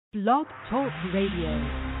Blog Talk Radio.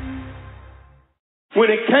 When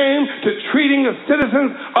it came to treating the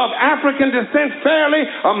citizens of African descent fairly,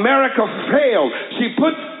 America failed. She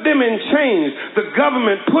put them in chains. The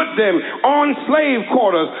government put them on slave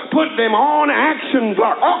quarters, put them on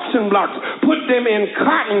auction blocks, put them in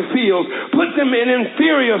cotton fields, put them in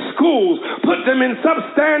inferior schools, put them in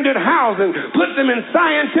substandard housing, put them in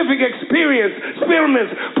scientific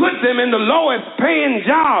experiments, put them in the lowest paying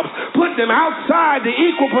jobs, put them outside the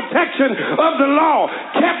equal protection of the law,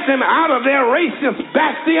 kept them out of their racist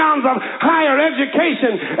bastions of higher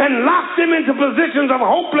education, and locked them into positions of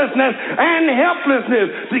hopelessness and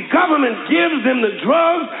helplessness. The government gives them the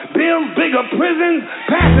drugs, builds bigger prisons,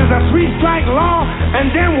 passes a three-strike law,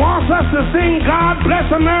 and then wants us to sing God Bless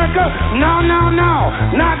America? No,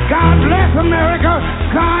 not God Bless America.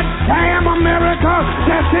 God damn America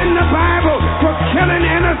that's in the Bible for killing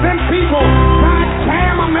innocent people. God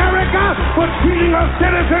damn America for treating her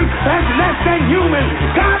citizens as less than human.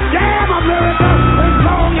 God damn America as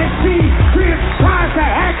long as she tries to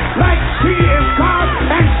act like she is God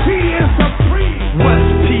and she is supreme. What's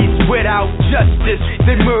peace without justice?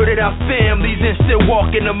 They murdered our families and still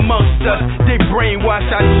walking amongst us. They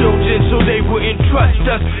brainwashed our children so they wouldn't trust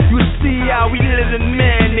us. You see how we live in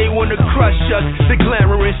man, they wanna crush us. The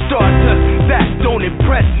glamour and stardust, that don't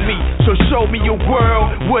impress me. So show me a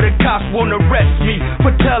world where the cops won't arrest me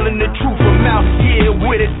for telling the truth from out here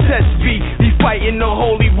where the test be. Be fighting the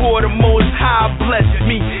holy war, the Most High blessed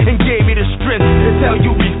me and gave me the strength to tell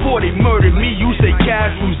you before they murdered me. You say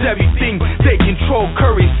cash rules everything, they control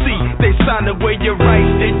currency. They sign away your rights,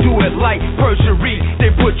 they do it like perjury. They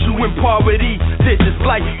put you in poverty, this is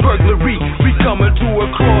like burglary. We coming to a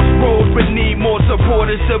crossroads, but need more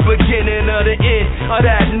supporters. The beginning of the end of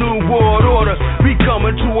that new world order. We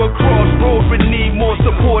coming to a crossroads, but need more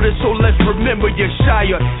supporters. So let's remember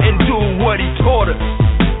Yeshaya and do what he taught us.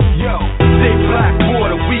 Yo, they black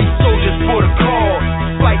water, we soldiers for the cause.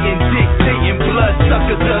 Fighting, dictating, blood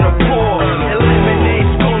suckers of the poor. Eliminate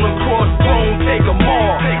stolen crossbones, take them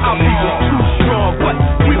all. Our people too strong, but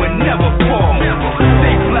we would never fall.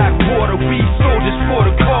 They black water, we soldiers for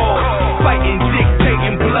the cause. Fighting,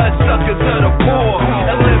 dictating, blood suckers of the poor.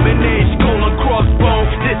 Eliminate stolen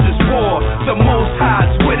crossbones, this is war. The Most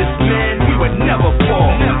High's with us, man, we would never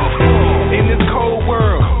fall. In this cold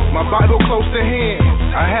world, my Bible close to hand,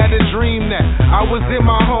 I had a dream that I was in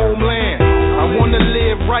my homeland. I want to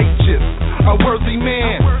live righteous, a worthy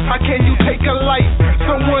man. How can you take a life,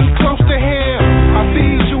 someone close to him? I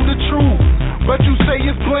feed you the truth, but you say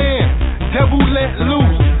it's bland. Devil let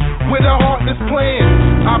loose, with a heartless plan.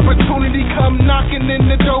 Opportunity come knocking and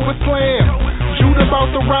the door is slammed. Shoot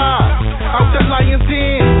about to rise, out the lion's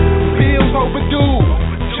den. Bills overdue,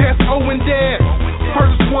 just owing debt.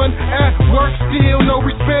 First one at work, still no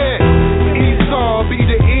respect. Esau be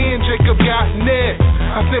the end, Jacob got next.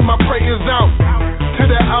 I send my prayers out to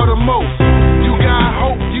the outermost. You got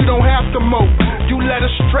hope, you don't have to mope. You led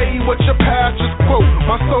astray what your pastors quote.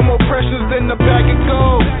 My soul more precious than the bag of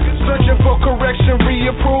gold. Searching for correction,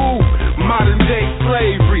 reapprove. Modern day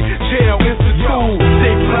slavery, jail institute.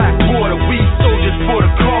 They black water, we soldiers for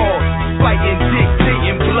the cause. Fighting,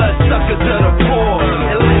 dictating, blood suckers of the poor.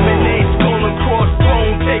 Eliminate stolen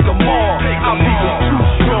crossbones, take them all. Our people too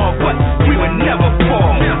strong, but we would never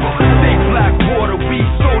fall. They black water, we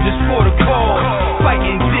soldiers for the cause.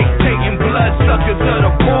 Fighting, dictating, blood suckers of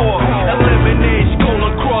the poor. Eliminate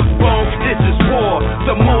stolen crossbones, this is war.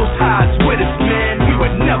 The Most High's with us, man, we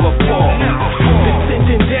would never fall.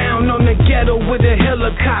 Descending down on the ghetto with a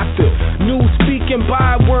helicopter. New speaking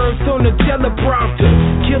bywords on the teleprompter.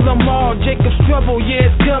 Kill them all, Jacob's trouble, yeah,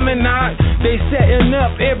 it's coming out. They setting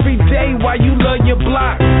up every day while you love your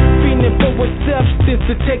block. Feeling for a substance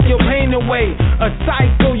to take your pain away. A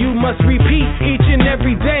cycle you must repeat each and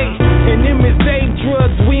every day. And MSA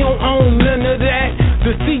drugs, we don't own none of that.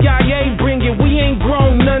 The CIA bring it, we ain't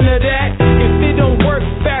grown none of that. If it don't work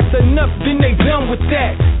fast enough, then they done with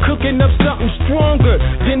that. Cooking up something stronger,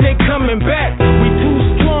 then they coming back. We too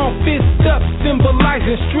strong, fist up,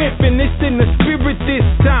 symbolizing strength. And it's in the spirit this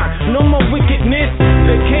time, no more wickedness.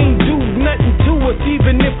 They can't do nothing to us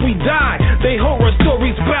even if we die. They horror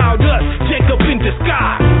stories about us, Jacob in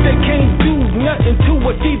disguise. They can't do nothing to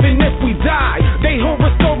us even if we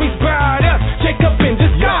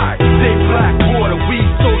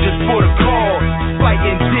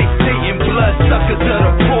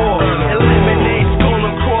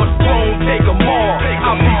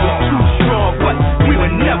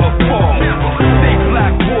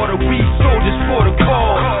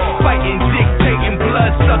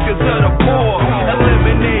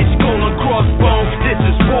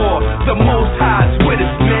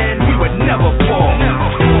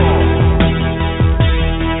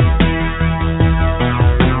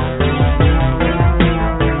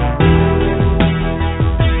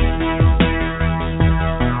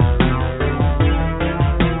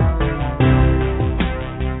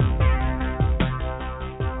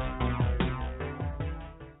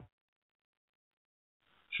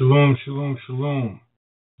Shalom, shalom, shalom.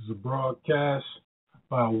 This is a broadcast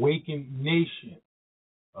by Awakened Nation.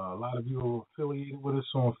 A lot of you are affiliated with us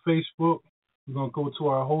on Facebook. We're going to go to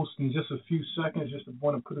our host in just a few seconds. Just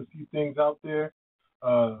want to put a few things out there.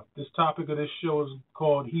 This topic of this show is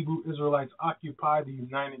called Hebrew Israelites Occupy the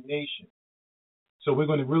United Nations. So we're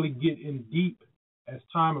going to really get in deep as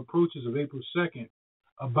time approaches of April 2nd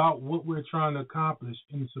about what we're trying to accomplish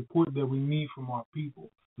and the support that we need from our people,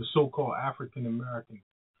 the so-called African Americans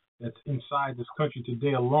that's inside this country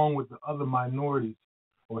today, along with the other minorities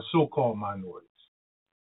or so-called minorities.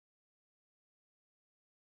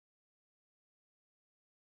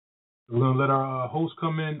 We're going to let our host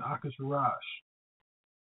come in, Akash Raj.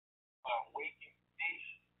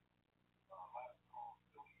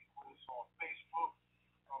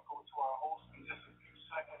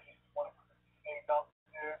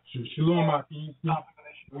 Shalom, Aki.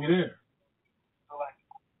 Are you there?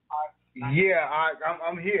 Yeah,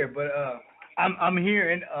 I'm here, but I'm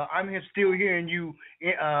here, and I'm here still hearing you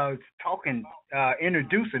talking,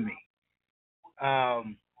 introducing me.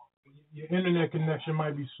 Your internet connection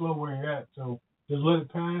might be slow where you're at, so just let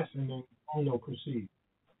it pass and then proceed.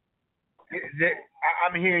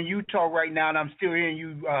 I'm hearing you talk right now, and I'm still hearing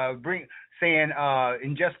you saying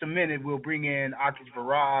in just a minute we'll bring in Akish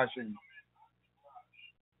Faraj and.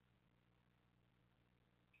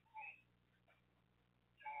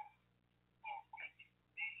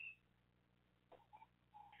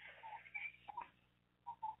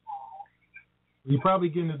 You're probably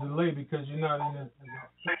getting a delay because you're not in the.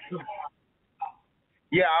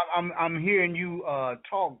 Yeah, I'm hearing you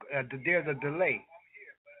talk. There's a delay.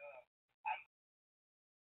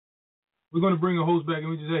 We're going to bring a host back,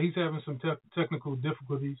 and he's having some technical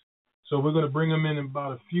difficulties, so we're going to bring him in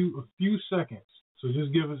about a few seconds. So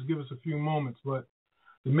just give us a few moments. But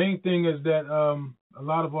the main thing is that a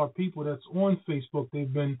lot of our people that's on Facebook,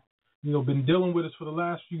 they've been dealing with us for the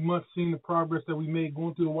last few months, seeing the progress that we made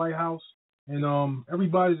going through the White House. And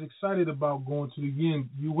everybody's excited about going to the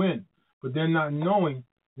UN, but they're not knowing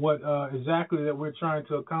what exactly that we're trying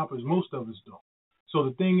to accomplish. Most of us don't. So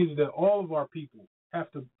the thing is that all of our people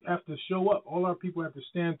have to show up. All our people have to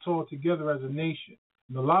stand tall together as a nation.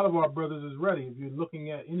 And a lot of our brothers is ready. If you're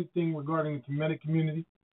looking at anything regarding the Kemetic community,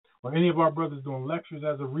 or any of our brothers doing lectures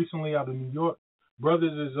as of recently out of New York,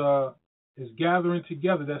 brothers is gathering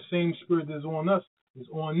together. That same spirit that's on us is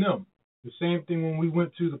on them. The same thing when we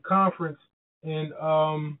went to the conference in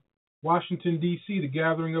Washington, D.C., the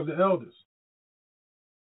gathering of the elders.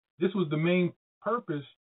 This was the main purpose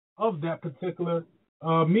of that particular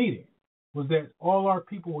meeting, was that all our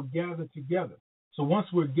people were gathered together. So once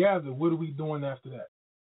we're gathered, what are we doing after that?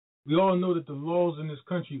 We all know that the laws in this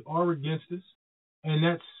country are against us, and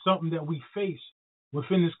that's something that we face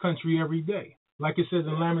within this country every day. Like it says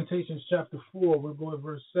in Lamentations chapter 4, we'll go to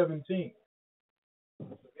verse 17.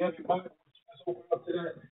 Everybody, let's open up to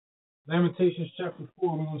that. Lamentations chapter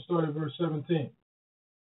 4, we're going to start at verse 17.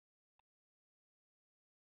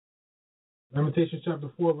 Lamentations chapter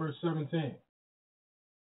 4, verse 17.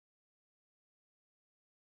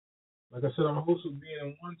 Like I said, our host will be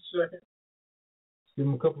in 1 second. Let's give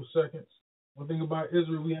him a couple seconds. One thing about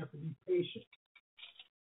Israel, we have to be patient.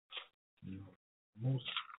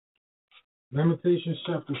 Lamentations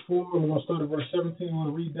chapter 4, we're going to start at verse 17. We're going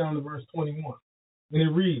to read down to verse 21. And it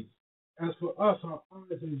reads, "As for us, our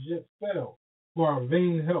eyes have yet fell for our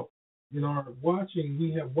vain help. In our watching,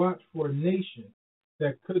 we have watched for a nation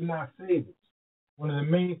that could not save us." One of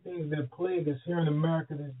the main things that plague us here in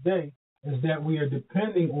America this day is that we are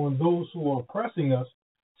depending on those who are oppressing us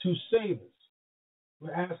to save us.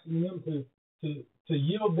 We're asking them to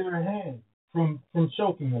yield their hand from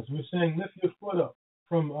choking us. We're saying, lift your foot up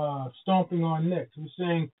from stomping our necks. We're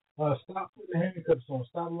saying, stop putting the handcuffs on,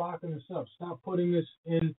 stop locking us up, stop putting us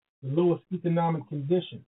in the lowest economic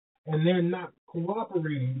condition. And they're not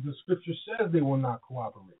cooperating because Scripture says they will not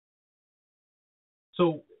cooperate.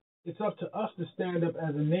 So it's up to us to stand up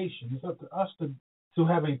as a nation. It's up to us to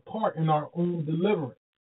have a part in our own deliverance.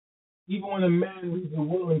 Even when a man reads a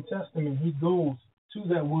will and testament, he goes to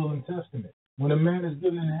that will and testament. When a man is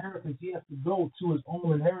given an inheritance, he has to go to his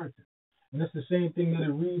own inheritance. And it's the same thing that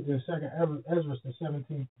it reads in 2 Ezra, the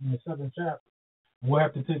 7th chapter. We'll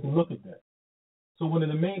have to take a look at that. So one of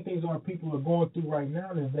the main things our people are going through right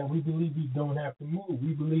now is that we believe we don't have to move.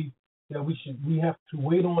 We believe that we have to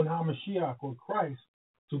wait on HaMashiach or Christ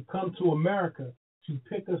to come to America to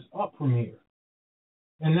pick us up from here.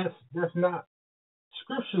 And that's not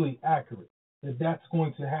scripturally accurate that that's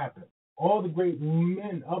going to happen. All the great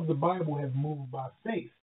men of the Bible have moved by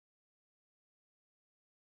faith.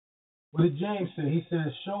 What did James say? He says,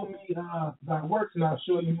 show me thy works and I'll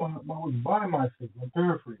show you my works by my faith. I'm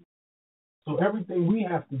paraphrasing. So everything we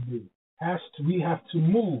have to do, we have to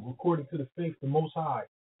move according to the faith the Most High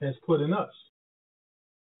has put in us.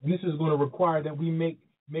 And this is going to require that we make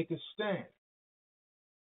a stand.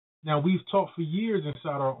 Now, we've taught for years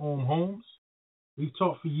inside our own homes. We've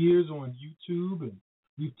taught for years on YouTube, and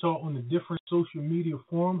we've taught on the different social media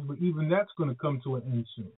forums, but even that's going to come to an end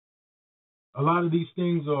soon. A lot of these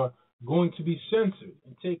things are going to be censored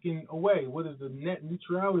and taken away. What is the Net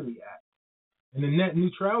Neutrality Act? In the Net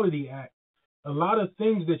Neutrality Act, a lot of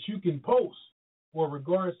things that you can post or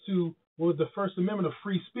regards to the First Amendment of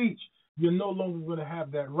free speech, you're no longer going to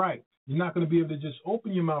have that right. You're not going to be able to just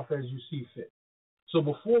open your mouth as you see fit. So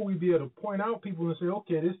before we be able to point out people and say,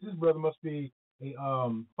 okay, this brother must be a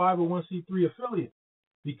 501c3 affiliate,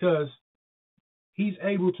 because he's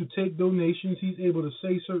able to take donations, he's able to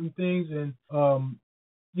say certain things, and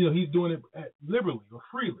he's doing it liberally or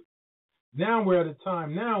freely. Now we're at a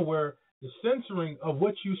time now where the censoring of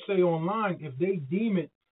what you say online, if they deem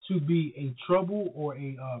it to be a trouble or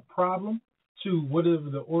a problem to whatever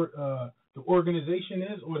the organization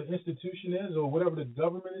is or the institution is or whatever the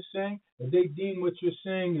government is saying, if they deem what you're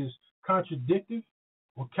saying is contradictory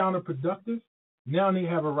or counterproductive, now they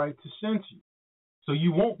have a right to censor you. So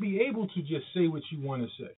you won't be able to just say what you want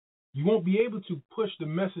to say. You won't be able to push the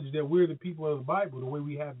message that we're the people of the Bible the way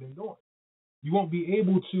we have been doing. You won't be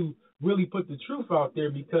able to really put the truth out there,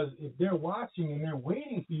 because if they're watching and they're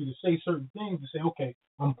waiting for you to say certain things, to say, okay,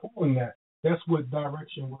 I'm pulling that, that's what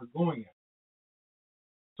direction we're going in.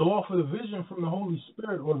 So off of the vision from the Holy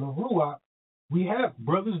Spirit or the Ruach, we have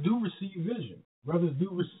brothers do receive vision. Brothers do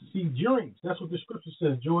receive dreams. That's what the scripture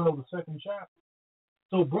says, Joel, the 2nd chapter.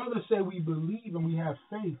 So brothers say we believe and we have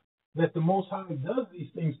faith that the Most High does these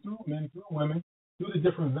things through men, through women, through the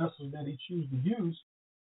different vessels that he chooses to use.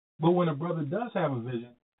 But when a brother does have a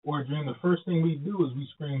vision or a dream, the first thing we do is we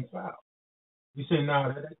scream foul. We say, nah,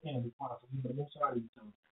 that can't be possible. The Most High is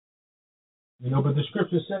doing it. But the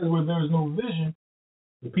scripture says where there is no vision,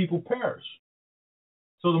 the people perish.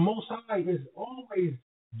 So the Most High is always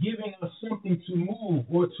giving us something to move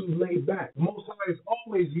or to lay back. The Most High is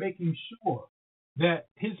always making sure that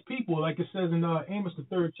his people, like it says in Amos, the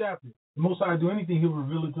 3rd chapter, the Most High do anything, he'll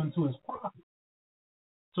reveal it unto his prophet.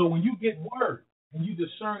 So when you get word and you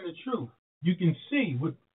discern the truth, you can see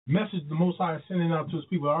what message the Most High is sending out to his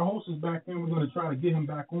people. Our host is back there. We're going to try to get him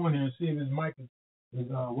back on here and see if his mic is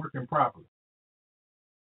working properly.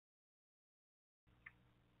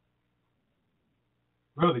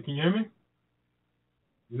 Brother, can you hear me?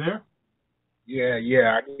 You there?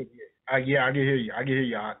 Yeah, I can hear you. I can hear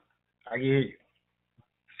you. I can hear you.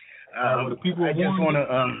 The people I just want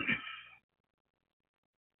to.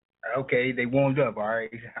 Okay, they warmed up. All right,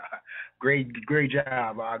 great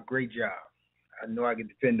job. Great job. I know I can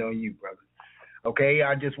depend on you, brother. Okay,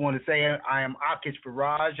 I just want to say I am Akish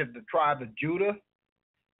Faraj of the tribe of Judah,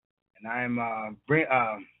 and I am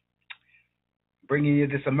bringing you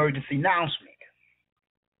this emergency announcement.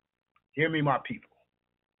 Hear me, my people.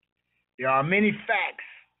 There are many facts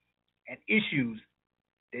and issues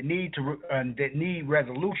that need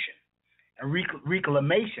resolution and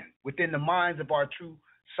reclamation within the minds of our true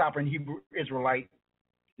sovereign Hebrew Israelite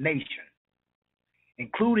nation,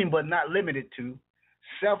 including but not limited to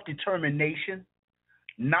self-determination,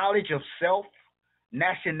 knowledge of self,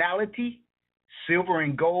 nationality, silver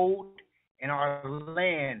and gold, and our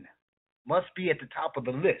land must be at the top of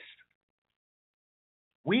the list.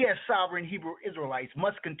 We as sovereign Hebrew Israelites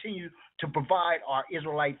must continue to provide our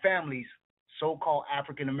Israelite families, so-called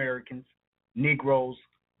African Americans, Negroes,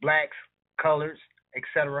 blacks, colors,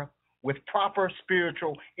 etc., with proper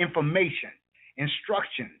spiritual information,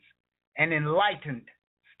 instructions, and enlightened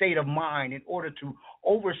state of mind in order to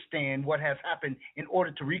understand what has happened, in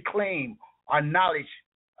order to reclaim our knowledge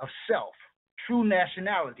of self, true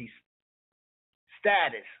nationalities,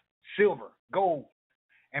 status, silver, gold,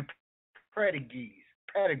 and pedigree,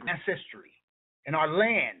 ancestry, and our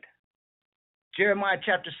land. Jeremiah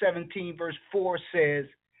chapter 17, verse 4 says,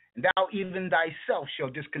 "And thou even thyself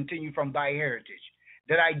shalt discontinue from thy heritage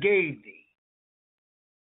that I gave thee,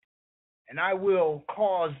 and I will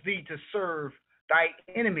cause thee to serve thy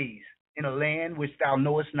enemies in a land which thou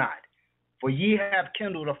knowest not. For ye have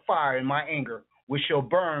kindled a fire in my anger, which shall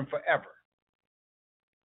burn forever."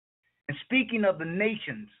 And speaking of the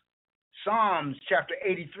nations, Psalms chapter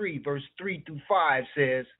 83, verse 3 through 5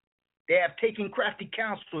 says, "They have taken crafty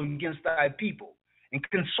counsel against thy people and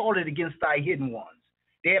consulted against thy hidden ones.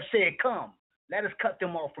 They have said, Come, let us cut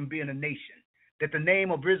them off from being a nation, that the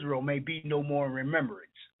name of Israel may be no more in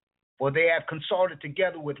remembrance. For they have consulted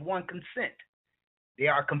together with one consent. They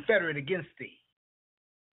are confederate against thee.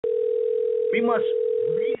 We must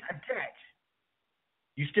reattach.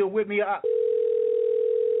 You still with me?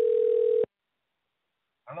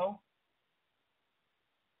 Hello?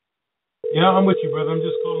 Yeah, I'm with you, brother. I'm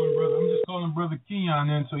just calling brother Keon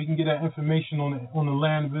in so he can get that information on the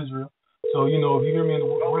land of Israel. So, if you hear me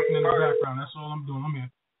working in the background, that's all I'm doing. I'm here.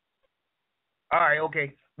 All right,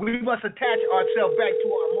 okay. We must attach ourselves back to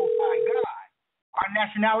our Most High God. Our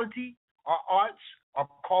nationality, our arts, our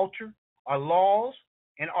culture, our laws,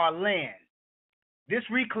 and our land. This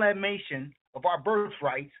reclamation of our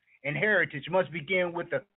birthrights and heritage must begin with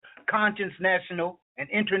the conscious national and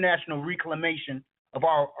international reclamation of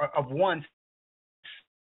one's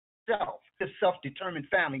self, the self-determined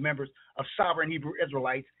family members of sovereign Hebrew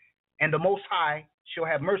Israelites, and the Most High shall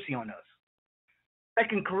have mercy on us.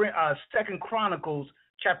 Second Chronicles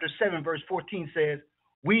chapter 7 verse 14 says,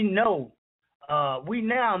 we now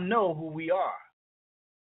know who we are.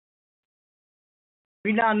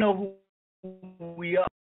 We now know who we are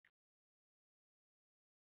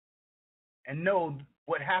and know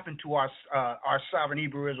what happened to our sovereign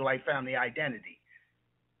Hebrew Israelite family identity.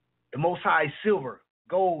 The Most High silver,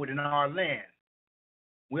 gold in our land.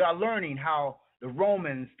 We are learning how the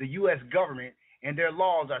Romans, the U.S. government, and their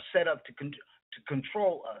laws are set up to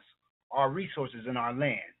control us, our resources in our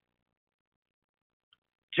land.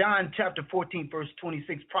 John chapter 14, verse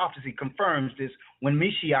 26 prophecy confirms this when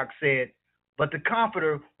Mashiach said, but the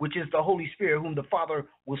Comforter, which is the Holy Spirit, whom the Father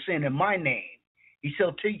will send in my name, he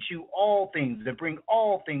shall teach you all things and bring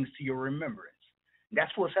all things to your remembrance.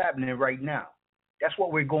 That's what's happening right now. That's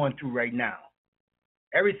what we're going through right now.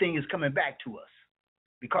 Everything is coming back to us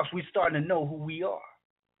because we're starting to know who we are.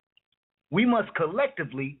 We must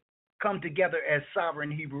collectively come together as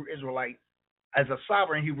sovereign Hebrew Israelite, as a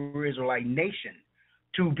sovereign Hebrew Israelite nation,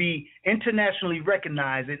 to be internationally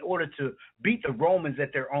recognized in order to beat the Romans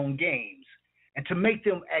at their own games and to make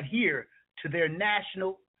them adhere to their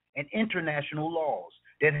national and international laws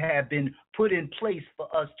that have been put in place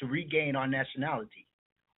for us to regain our nationality,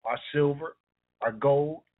 our silver, our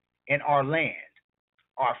gold, and our land,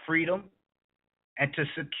 our freedom, and to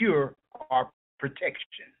secure our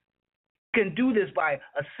protection. We can do this by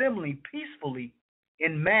assembling peacefully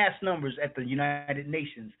in mass numbers at the United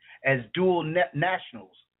Nations as dual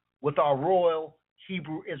nationals with our royal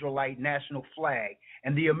Hebrew Israelite national flag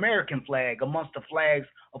and the American flag amongst the flags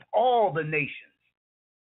of all the nations.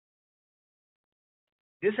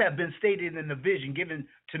 This has been stated in the vision given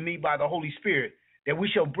to me by the Holy Spirit that we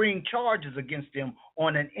shall bring charges against them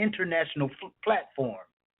on an international platform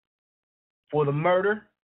for the murder,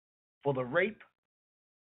 for the rape,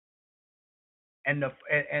 and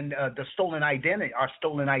the stolen identity, our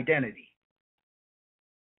stolen identity.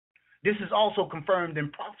 This is also confirmed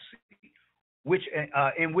in prophecy,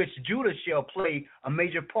 in which Judah shall play a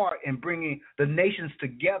major part in bringing the nations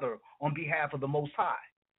together on behalf of the Most High.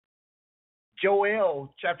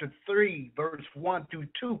 Joel chapter 3, verse 1 through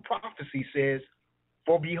 2 prophecy says,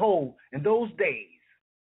 for behold, in those days,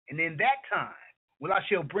 and in that time, will I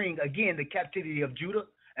shall bring again the captivity of Judah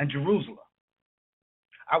and Jerusalem.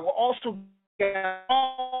 I will also gather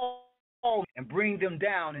all and bring them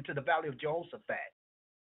down into the valley of Jehoshaphat.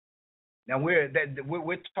 Now we're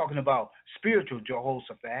talking about spiritual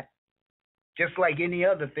Jehoshaphat, just like any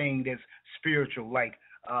other thing that's spiritual, like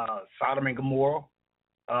Sodom and Gomorrah,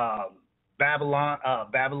 Babylon,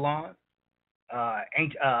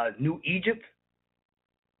 New Egypt.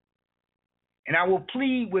 And I will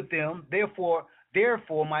plead with them, therefore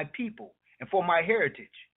my people, and for my heritage,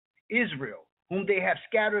 Israel, whom they have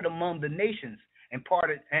scattered among the nations and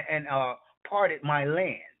parted my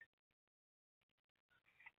land.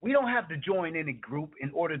 We don't have to join any group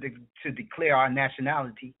in order to declare our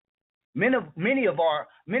nationality. Many of us,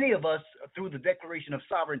 through the Declaration of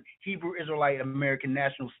Sovereign Hebrew Israelite American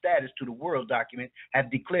National Status to the World document,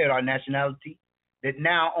 have declared our nationality that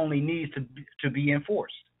now only needs to be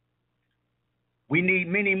enforced. We need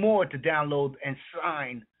many more to download and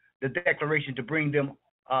sign the declaration to bring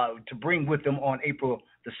with them on April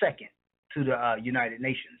the 2nd to the United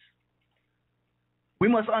Nations. We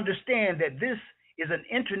must understand that this is an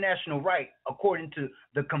international right according to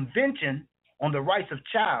the Convention on the Rights of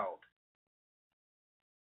Child,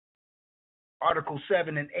 Article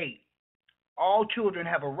 7 and 8. All children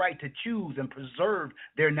have a right to choose and preserve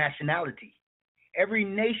their nationality. Every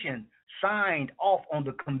nation signed off on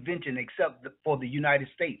the convention except for the United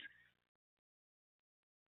States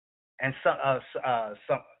and Somali.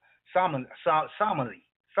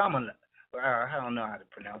 I don't know how to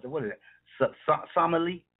pronounce it. What is it?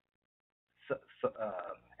 Somali.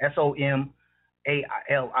 SOMALI.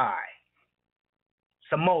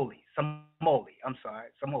 That's Somali.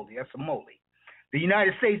 The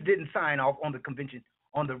United States didn't sign off on the Convention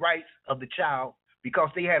on the Rights of the Child because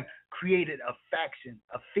they have created a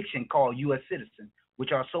fiction called U.S. citizens,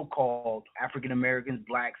 which are so-called African Americans,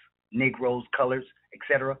 blacks, Negroes, colors,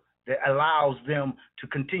 etc., that allows them to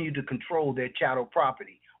continue to control their chattel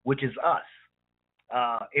property, which is us.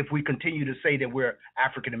 If we continue to say that we're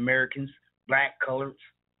African Americans, black, colors,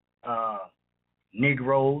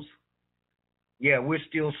 Negroes, yeah, we're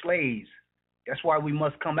still slaves. That's why we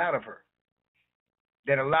must come out of her.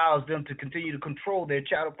 That allows them to continue to control their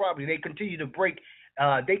chattel property. They continue to break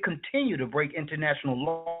international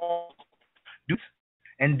laws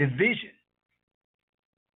and division.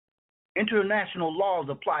 International laws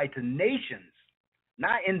apply to nations,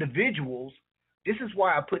 not individuals. This is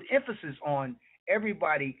why I put emphasis on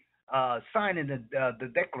everybody signing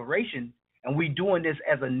the declaration, and we doing this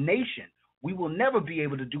as a nation. We will never be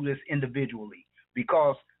able to do this individually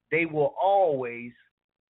because they will always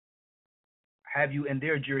have you in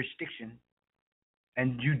their jurisdiction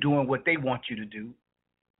and you doing what they want you to do,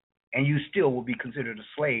 and you still will be considered a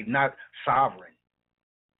slave, not sovereign.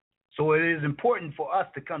 So it is important for us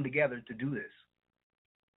to come together to do this.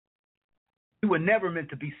 We were never meant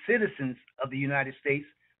to be citizens of the United States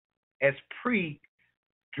as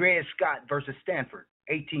pre-Dred Scott versus Stanford,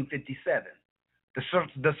 1857.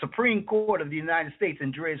 The Supreme Court of the United States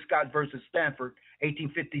in Dred Scott versus Stanford,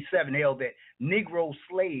 1857, held that Negro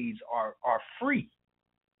slaves are free.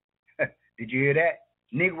 Did you hear that?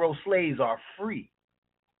 Negro slaves are free.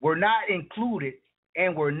 We're not included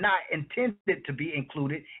and were not intended to be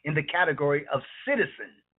included in the category of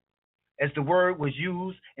citizen, as the word was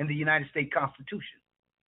used in the United States Constitution.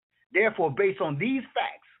 Therefore, based on these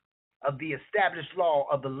facts of the established law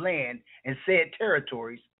of the land and said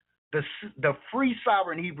territories, the free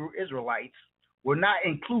sovereign Hebrew Israelites were not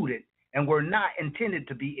included and were not intended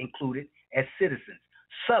to be included as citizens,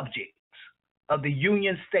 subjects of the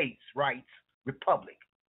Union States Rights Republic.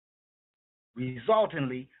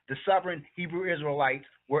 Resultingly, the sovereign Hebrew Israelites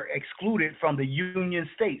were excluded from the Union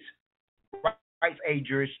States Rights Aid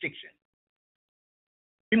jurisdiction.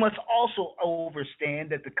 We must also understand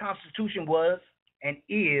that the Constitution was and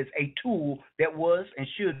is a tool that was and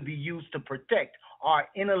should be used to protect our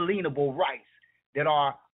inalienable rights that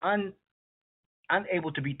are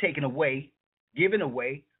unable to be taken away, given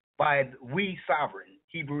away by we sovereign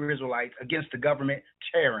Hebrew Israelites against the government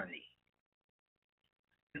tyranny.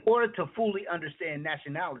 In order to fully understand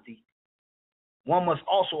nationality, one must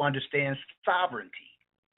also understand sovereignty.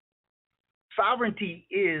 Sovereignty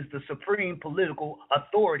is the supreme political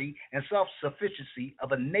authority and self-sufficiency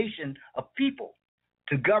of a nation of people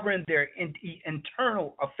to govern their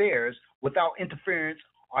internal affairs without interference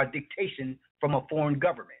or dictation from a foreign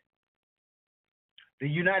government. The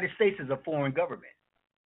United States is a foreign government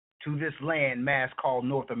to this land mass called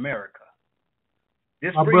North America.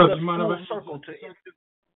 This brings us full circle to...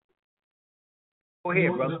 Go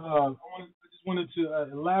ahead, brother. I just wanted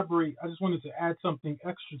to elaborate. I just wanted to add something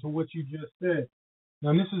extra to what you just said.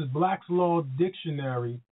 Now, this is Black's Law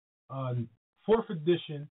Dictionary, 4th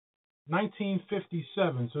edition,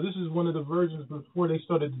 1957. So this is one of the versions before they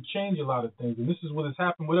started to change a lot of things. And this is what has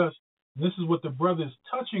happened with us. And this is what the brother is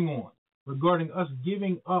touching on regarding us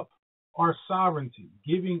giving up our sovereignty,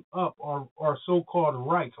 giving up our so-called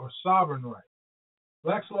rights, our sovereign rights.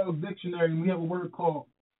 Black's Law Dictionary, we have a word called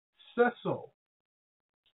cessel.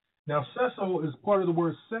 Now, cessel is part of the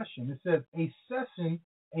word cession. It says a cession,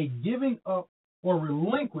 a giving up or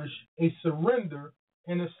relinquish, a surrender,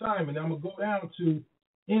 an assignment. Now, I'm going to go down to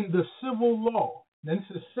in the civil law. Now,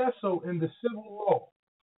 this is cessel in the civil law.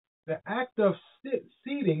 The act of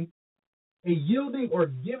ceding, a yielding or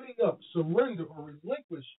giving up, surrender or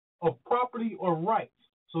relinquish of property or rights.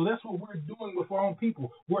 So that's what we're doing with our own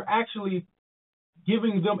people. We're actually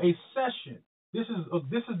giving them a cession. This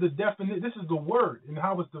is the definition. This is the word and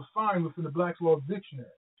how it's defined within the Black's Law Dictionary.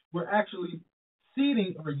 We're actually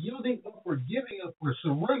ceding or yielding up or giving up or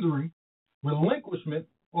surrendering, relinquishment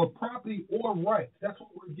or property or rights. That's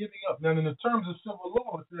what we're giving up. Now, in the terms of civil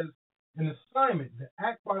law, it says an assignment, the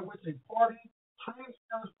act by which a party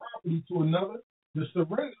transfers property to another, the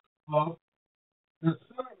surrender of the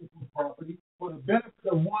assignment of property for the benefit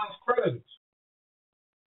of one's creditors.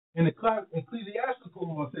 And the ecclesiastical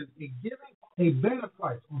law says a giving a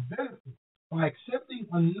benefice or benefit by accepting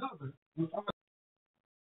another without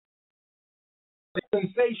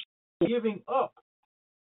compensation, giving up.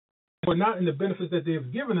 We're not in the benefits that they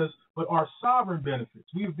have given us, but our sovereign benefits.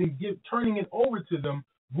 We have been turning it over to them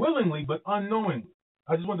willingly but unknowingly.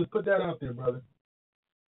 I just wanted to put that out there, brother.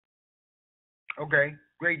 Okay,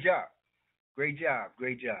 great job. Great job.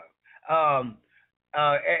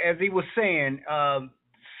 as he was saying,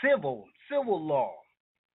 civil law.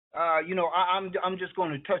 I'm just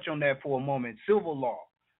going to touch on that for a moment. Civil law,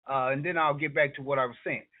 and then I'll get back to what I was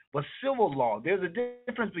saying. But civil law, there's a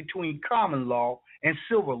difference between common law and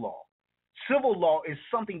civil law. Civil law is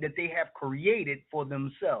something that they have created for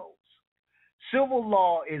themselves. Civil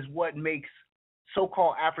law is what makes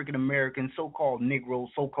so-called African Americans, so-called Negroes,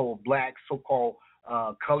 so-called blacks, so-called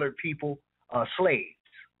colored people slaves.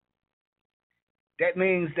 That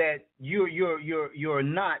means that you're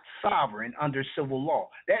not sovereign under civil law.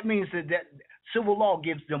 That means that civil law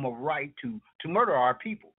gives them a right to murder our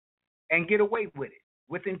people and get away with it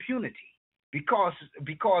with impunity. Because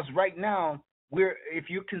right now, if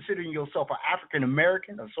you're considering yourself an African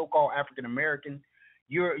American, a so-called African American,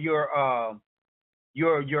 you're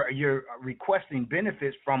requesting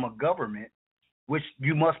benefits from a government which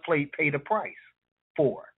you must pay the price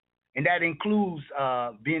for, and that includes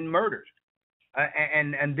being murdered.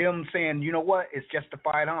 And them saying, you know what, it's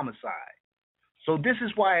justified homicide. So this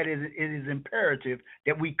is why it is imperative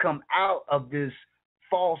that we come out of this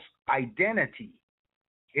false identity.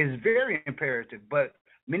 It's very imperative, but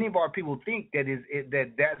many of our people think that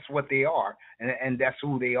that's what they are, and that's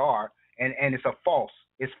who they are, and it's false.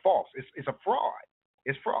 It's a fraud.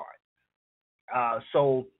 It's fraud.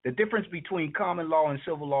 So the difference between common law and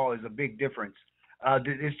civil law is a big difference.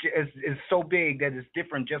 It's so big that it's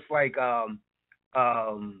different, just like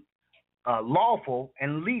lawful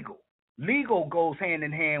and legal. Legal goes hand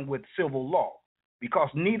in hand with civil law because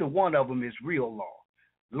neither one of them is real law.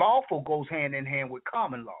 Lawful goes hand in hand with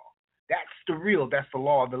common law. That's the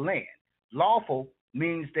law of the land. Lawful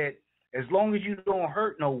means that as long as you don't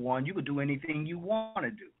hurt no one, you can do anything you want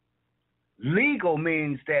to do. Legal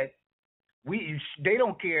means that they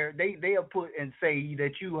don't care. They'll put and say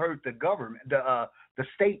that you hurt the government, the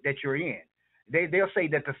state that you're in. They'll say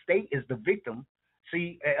that the state is the victim.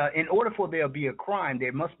 See, in order for there to be a crime,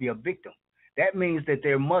 there must be a victim. That means that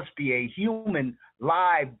there must be a human,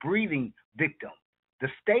 live, breathing victim. The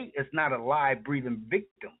state is not a live, breathing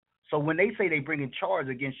victim. So when they say they bring in charge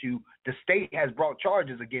against you, the state has brought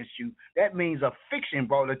charges against you. That means a fiction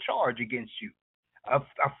brought a charge against you. A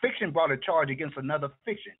fiction brought a charge against another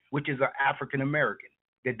fiction, which is an African American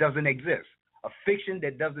that doesn't exist. A fiction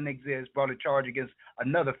that doesn't exist brought a charge against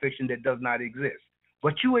another fiction that does not exist.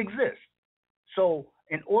 But you exist. So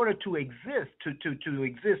in order to exist, to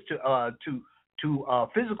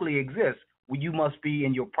physically exist, you must be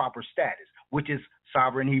in your proper status, which is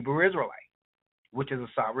sovereign Hebrew Israelite,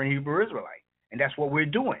 and that's what we're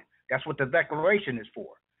doing. That's what the declaration is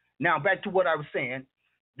for. Now back to what I was saying.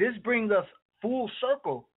 This brings us full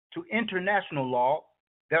circle to international law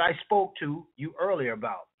that I spoke to you earlier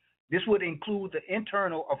about. This would include the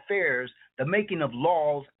internal affairs, the making of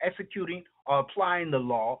laws, executing or applying the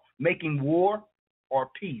law, making war or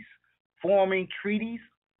peace, forming treaties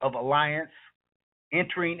of alliance,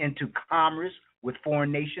 entering into commerce with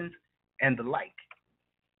foreign nations, and the like.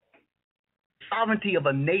 Sovereignty of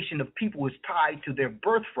a nation of people is tied to their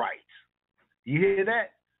birthrights. You hear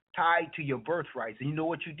that? Tied to your birthrights. And you know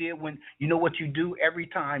what you do every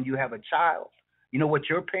time you have a child? You know what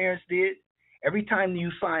your parents did? Every time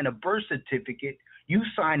you sign a birth certificate, you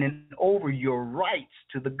signing over your rights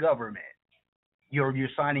to the government. You're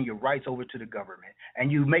signing your rights over to the government,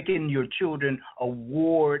 and you making your children a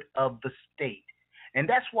ward of the state. And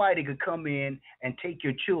that's why they could come in and take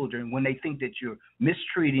your children when they think that you're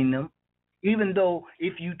mistreating them. Even though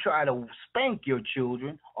if you try to spank your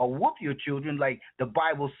children or whoop your children, like the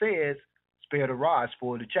Bible says, spare the rod,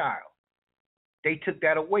 spoil the child. They took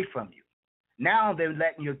that away from you. Now they're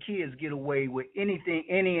letting your kids get away with anything,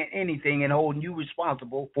 anything, and holding you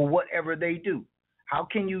responsible for whatever they do. How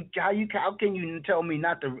can you tell me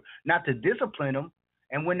not to discipline them,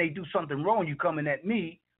 and when they do something wrong, you coming at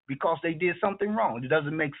me because they did something wrong? It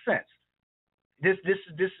doesn't make sense. This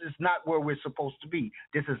is not where we're supposed to be.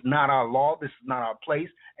 This is not our law. This is not our place,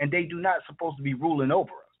 and they do not supposed to be ruling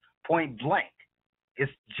over us. Point blank.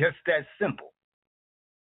 It's just that simple.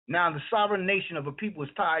 Now, the sovereign nation of a people is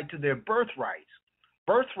tied to their birthrights.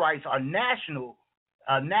 Birthrights are nationals'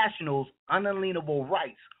 unalienable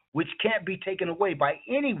rights, which can't be taken away by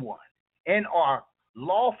anyone and are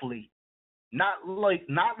lawfully, not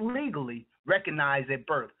legally, recognized at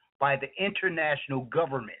birth by the international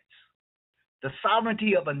governments. The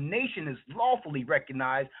sovereignty of a nation is lawfully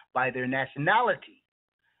recognized by their nationality,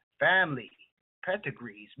 family,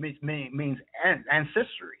 pedigrees, means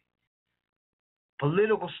ancestry,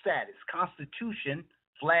 political status, constitution,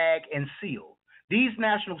 flag, and seal. These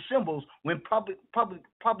national symbols, when publicly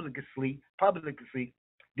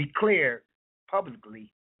declared,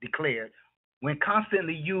 when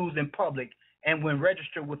constantly used in public, and when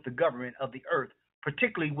registered with the government of the earth,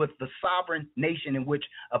 particularly with the sovereign nation in which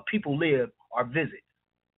a people live or visit,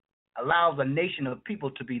 allows a nation of people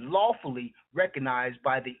to be lawfully recognized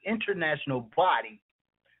by the international body,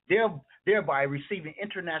 thereby receiving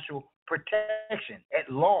international protection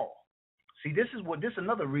at law. See, this is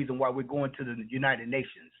another reason why we're going to the United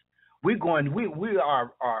Nations. We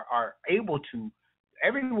are able to.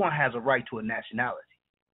 Everyone has a right to a nationality,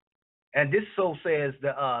 and this so says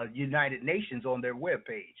the United Nations on their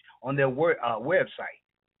webpage, on their website.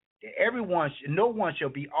 That no one shall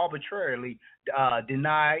be arbitrarily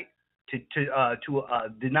denied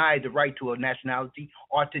deny the right to a nationality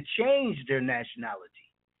or to change their nationality.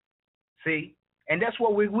 See, and that's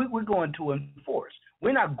what we're going to enforce.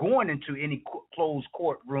 We're not going into any closed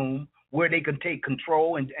courtroom where they can take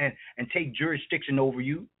control and take jurisdiction over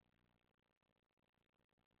you,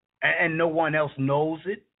 and no one else knows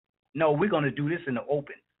it. No, we're going to do this in the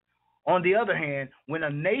open. On the other hand, when a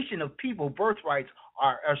nation of people birthrights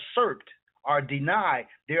are usurped or denied,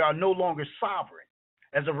 they are no longer sovereign.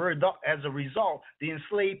 As a result, the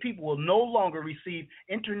enslaved people will no longer receive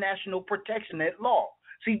international protection at law.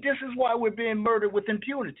 See, this is why we're being murdered with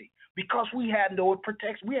impunity, because we have no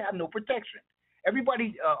protection. We have no protection.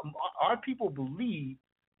 Everybody, our people believe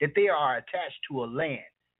that they are attached to a land.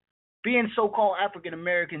 Being so-called African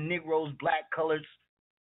American, Negroes, black, colors,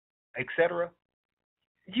 etc.,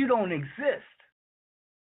 you don't exist.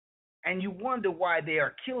 And you wonder why they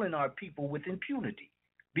are killing our people with impunity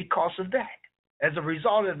because of that. As a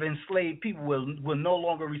result of enslaved people will no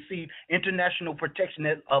longer receive international protection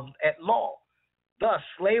at law. Thus,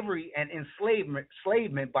 slavery and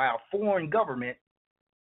enslavement by a foreign government,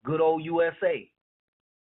 good old USA,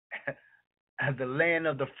 the land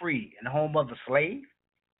of the free and home of the slave.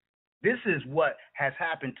 This is what has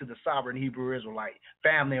happened to the sovereign Hebrew Israelite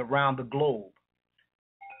family around the globe.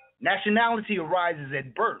 Nationality arises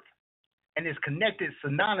at birth and is connected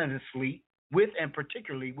synonymously with and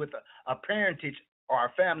particularly with a parentage or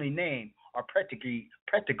a family name or pedigree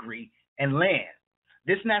and land.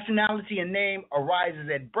 This nationality and name arises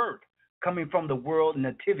at birth, coming from the word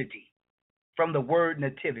nativity,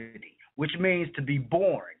 which means to be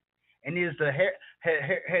born, and is the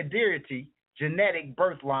hereditary genetic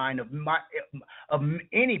birth line of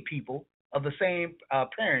any people of the same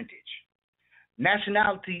parentage.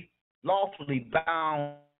 Nationality lawfully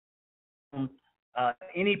bound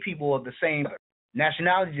any people of the same.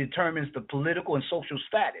 Nationality determines the political and social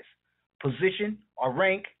status, position, or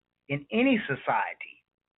rank in any society.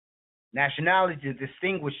 Nationality is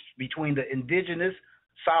distinguished between the indigenous,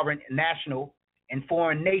 sovereign, national, and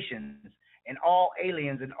foreign nations, and all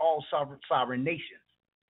aliens and all sovereign nations.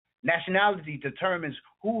 Nationality determines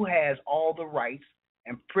who has all the rights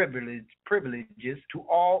and privileges to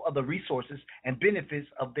all of the resources and benefits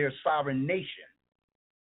of their sovereign nation.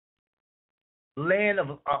 The land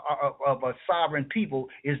of a sovereign people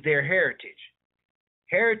is their heritage.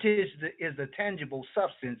 Heritage is a tangible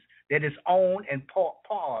substance that is owned and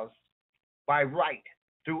paused by right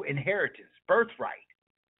through inheritance, birthright.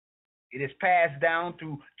 It is passed down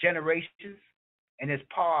through generations and is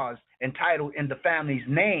paused and titled in the family's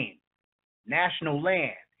name. National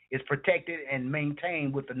land is protected and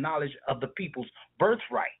maintained with the knowledge of the people's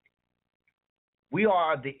birthright. We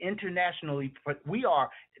are the internationally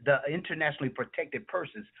protected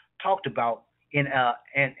persons talked about in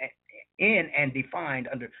and defined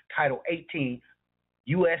under Title 18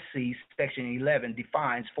 USC Section 11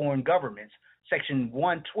 defines foreign governments. Section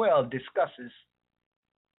 112 discusses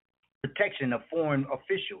protection of foreign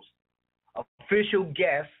officials, official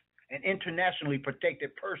guests, and internationally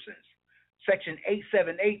protected persons. Section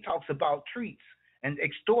 878 talks about treats and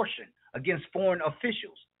extortion against foreign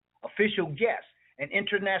officials, official guests, and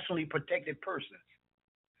internationally protected persons.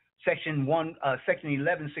 Section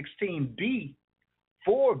 1116B,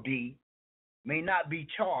 4B, may not be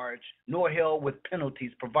charged nor held with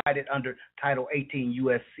penalties provided under Title 18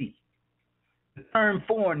 USC. The term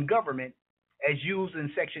foreign government, as used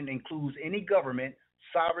in section, includes any government,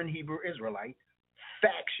 sovereign Hebrew Israelite,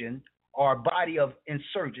 faction, or body of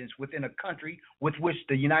insurgents within a country with which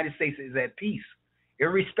the United States is at peace,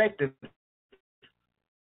 irrespective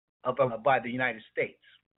of by the United States.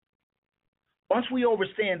 Once we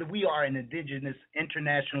understand that we are an indigenous,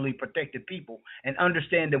 internationally protected people and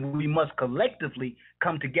understand that we must collectively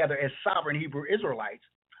come together as sovereign Hebrew Israelites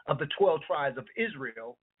of the 12 tribes of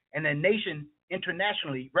Israel and a nation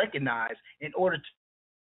internationally recognized in order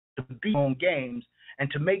to be on games and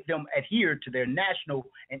to make them adhere to their national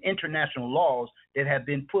and international laws that have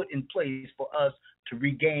been put in place for us to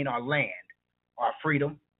regain our land, our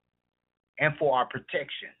freedom, and for our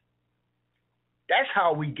protection. That's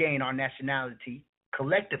how we gain our nationality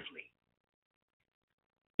collectively.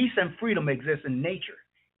 Peace and freedom exist in nature,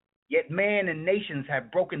 yet man and nations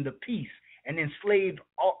have broken the peace and enslaved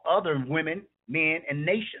all other women, men, and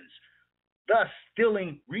nations, thus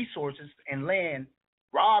stealing resources and land,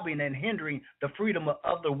 robbing and hindering the freedom of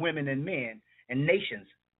other women and men and nations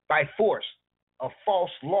by force of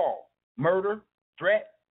false law, murder, threat,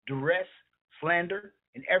 duress, slander,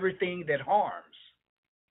 and everything that harms.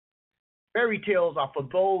 Fairy tales are for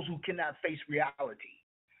those who cannot face reality.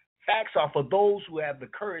 Facts are for those who have the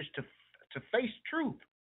courage to face truth.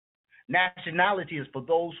 Nationality is for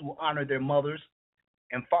those who honor their mothers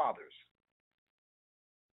and fathers.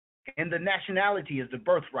 And the nationality is the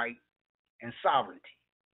birthright and sovereignty.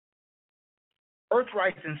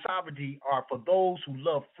 Birthrights and sovereignty are for those who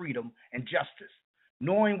love freedom and justice,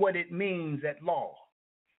 knowing what it means at law.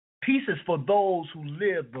 Peace is for those who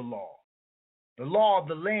live the law. The law of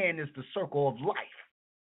the land is the circle of life.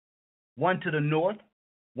 One to the north,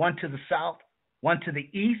 one to the south, one to the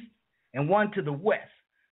east, and one to the west,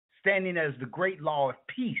 standing as the great law of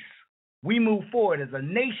peace. We move forward as a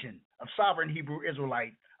nation of sovereign Hebrew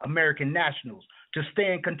Israelite American nationals to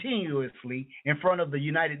stand continuously in front of the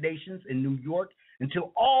United Nations in New York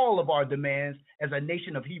until all of our demands as a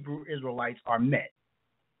nation of Hebrew Israelites are met.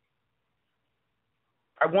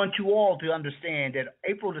 I want you all to understand that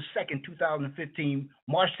April the 2nd, 2015,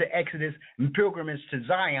 March to Exodus and pilgrimage to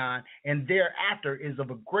Zion and thereafter is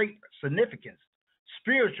of a great significance,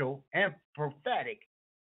 spiritual and prophetic.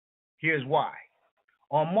 Here's why.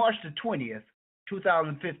 On March the 20th,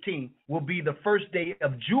 2015 will be the first day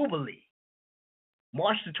of Jubilee.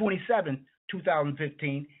 March the 27th,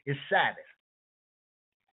 2015 is Sabbath.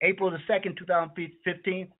 April the 2nd,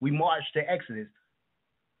 2015, we march to Exodus.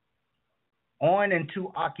 On and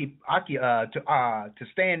to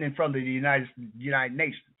stand in front of the United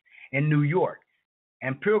Nations in New York,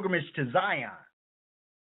 and pilgrimage to Zion.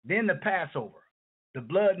 Then the Passover, the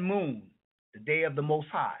blood moon, the day of the Most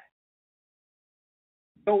High.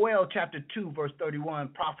 Joel chapter 2, verse 31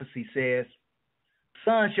 prophecy says,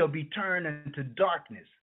 sun shall be turned into darkness,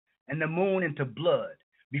 and the moon into blood,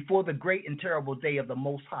 before the great and terrible day of the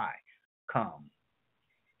Most High come.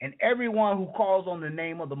 And everyone who calls on the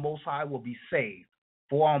name of the Most High will be saved.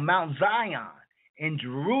 For on Mount Zion in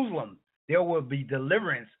Jerusalem there will be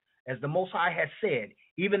deliverance, as the Most High has said,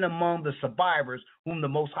 even among the survivors whom the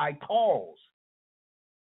Most High calls.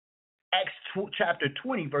 Acts chapter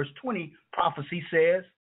 20, verse 20 prophecy says,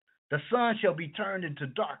 the sun shall be turned into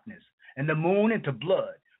darkness, and the moon into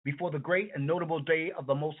blood, before the great and notable day of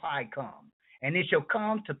the Most High come. And it shall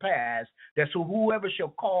come to pass that so whoever shall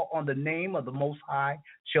call on the name of the Most High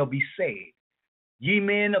shall be saved. Ye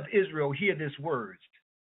men of Israel, hear this words.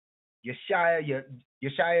 Yeshua,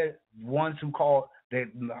 ones who call,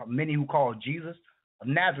 many who call Jesus of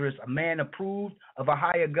Nazareth, a man approved of a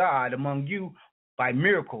higher God among you by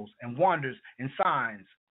miracles and wonders and signs,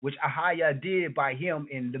 which Ahiah did by him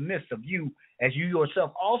in the midst of you, as you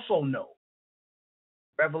yourself also know.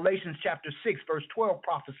 Revelation chapter 6, verse 12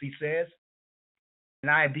 prophecy says, and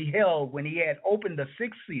I beheld when he had opened the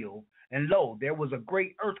sixth seal, and lo, there was a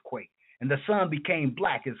great earthquake, and the sun became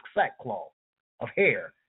black as sackcloth of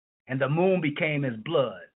hair, and the moon became as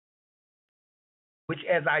blood, which,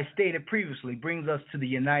 as I stated previously, brings us to the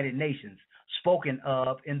United Nations, spoken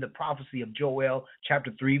of in the prophecy of Joel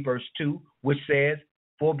chapter 3, verse 2, which says,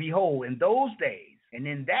 for behold, in those days, and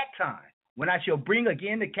in that time, when I shall bring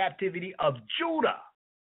again the captivity of Judah.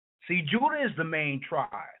 See, Judah is the main tribe.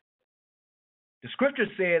 The scripture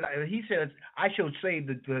says, he says, I shall save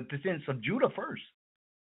the descendants of Judah first.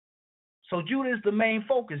 So Judah is the main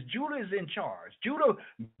focus. Judah is in charge. Judah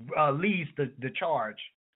leads the charge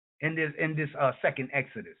in this second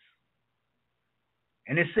Exodus.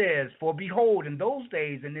 And it says, for behold, in those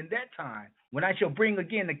days and in that time, when I shall bring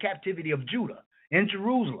again the captivity of Judah in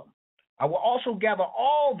Jerusalem, I will also gather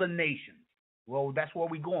all the nations. Well, that's where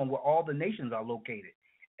we're going, where all the nations are located.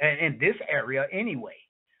 And in this area anyway.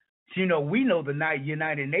 You know, we know the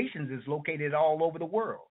United Nations is located all over the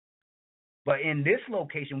world. But in this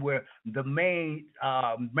location where the main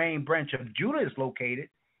branch of Judah is located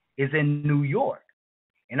is in New York.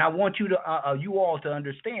 And I want you all to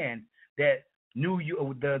understand that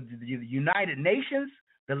the United Nations,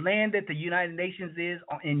 the land that the United Nations is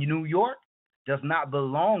in New York, does not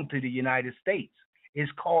belong to the United States. It's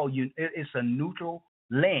a neutral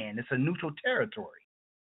land. It's a neutral territory.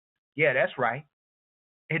 Yeah, that's right.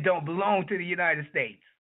 It don't belong to the United States.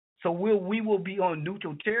 So we will be on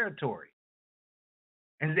neutral territory.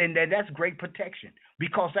 And then that's great protection,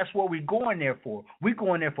 because that's what we're going there for. We're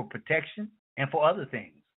going there for protection and for other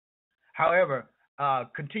things. However,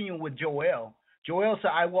 continuing with Joel, Joel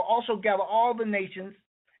said, I will also gather all the nations,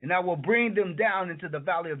 and I will bring them down into the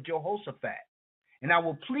valley of Jehoshaphat, and I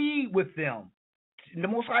will plead with them. The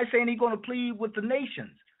Most High saying he's going to plead with the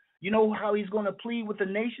nations. You know how he's going to plead with the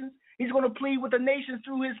nations? He's going to plead with the nations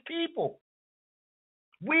through his people.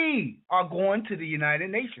 We are going to the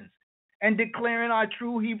United Nations and declaring our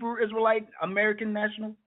true Hebrew Israelite American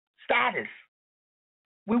national status.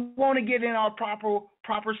 We want to get in our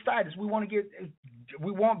proper status. We want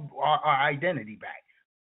our identity back.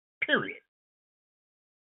 Period.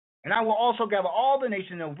 And I will also gather all the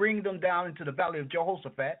nations and bring them down into the valley of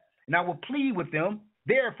Jehoshaphat, and I will plead with them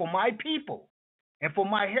there for my people and for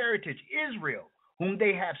my heritage, Israel, whom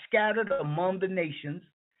they have scattered among the nations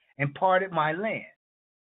and parted my land.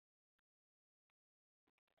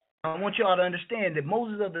 I want you all to understand that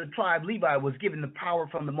Moses of the tribe Levi was given the power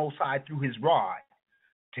from the Most High through his rod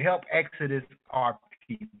to help exodus our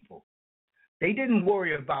people. They didn't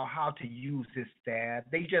worry about how to use this staff.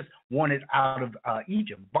 They just wanted out of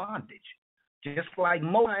Egypt, bondage. Just like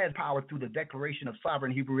Moses had power through the Declaration of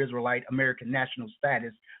Sovereign Hebrew Israelite American National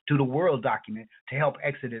Status to the World document to help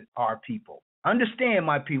exodus our people. Understand,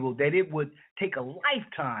 my people, that it would take a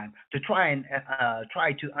lifetime to try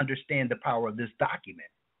to understand the power of this document.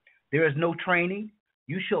 There is no training.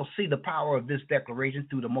 You shall see the power of this declaration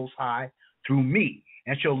through the Most High, through me,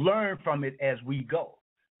 and shall learn from it as we go.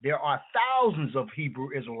 There are thousands of Hebrew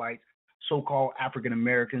Israelites, so-called African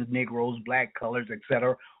Americans, Negroes, black colors,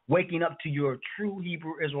 etc., waking up to your true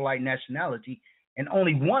Hebrew Israelite nationality, and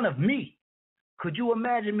only one of me. Could you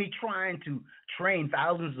imagine me trying to train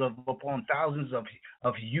thousands upon thousands of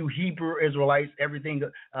you Hebrew Israelites, everything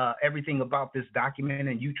about this document,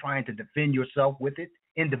 and you trying to defend yourself with it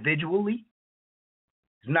individually?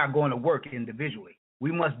 It's not going to work individually.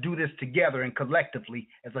 We must do this together and collectively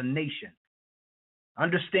as a nation.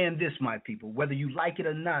 Understand this, my people, whether you like it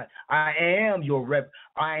or not. I am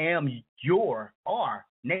our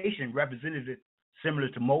nation representative, similar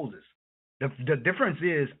to Moses. The difference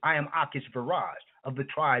is I am Akish Faraj of the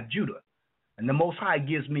tribe Judah, and the Most High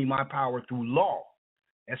gives me my power through law,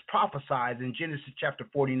 as prophesied in Genesis chapter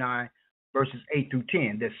 49, verses 8 through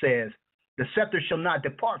 10, that says, the scepter shall not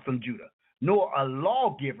depart from Judah, nor a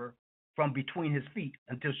lawgiver from between his feet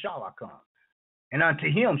until Shiloh come. And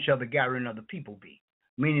unto him shall the gathering of the people be,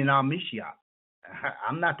 meaning I'm Mashiach.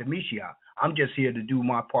 I'm not the Mashiach. I'm just here to do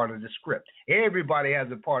my part of the script. Everybody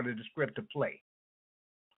has a part of the script to play.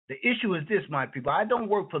 The issue is this, my people. I don't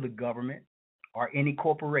work for the government or any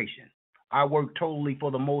corporation. I work totally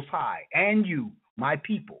for the Most High and you, my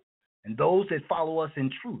people, and those that follow us in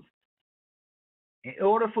truth. In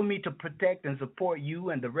order for me to protect and support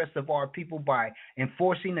you and the rest of our people by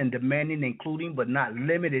enforcing and demanding, including but not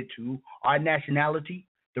limited to, our nationality,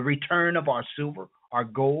 the return of our silver, our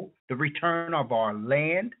gold, the return of our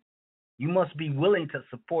land, you must be willing to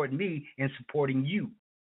support me in supporting you.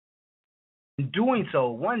 In doing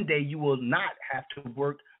so, one day you will not have to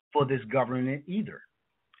work for this government either.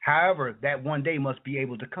 However, that one day must be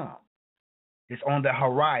able to come. It's on the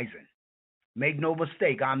horizon. Make no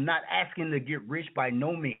mistake, I'm not asking to get rich by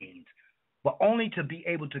no means, but only to be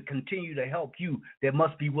able to continue to help you that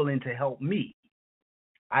must be willing to help me.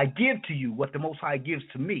 I give to you what the Most High gives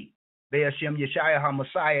to me, Be'ashem Yeshaya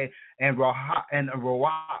HaMessiah and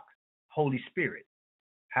Ruach, Holy Spirit.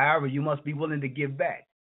 However, you must be willing to give back.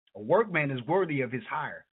 A workman is worthy of his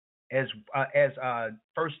hire, as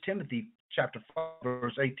 1 Timothy chapter 5,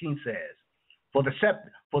 verse 18 says. For the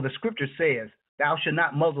scripture says, thou shalt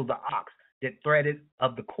not muzzle the ox that threadeth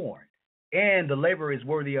of the corn, and the laborer is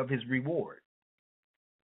worthy of his reward.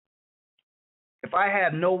 If I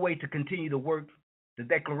have no way to continue to work, the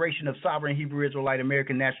Declaration of Sovereign Hebrew Israelite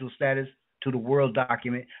American National Status to the World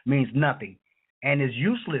document means nothing and is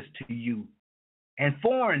useless to you and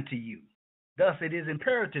foreign to you. Thus, it is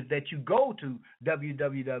imperative that you go to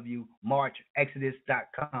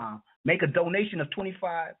www.marchexodus.com, make a donation of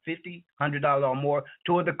 $25, $50, $100 or more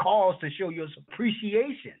toward the cause to show your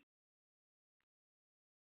appreciation.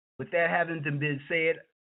 With that having been said,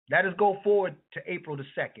 let us go forward to April the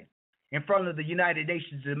 2nd in front of the United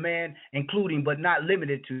Nations demand, including but not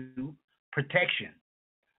limited to protection,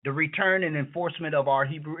 the return and enforcement of our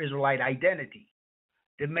Hebrew Israelite identity,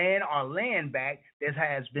 demand our land back that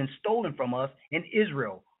has been stolen from us in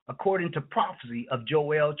Israel, according to prophecy of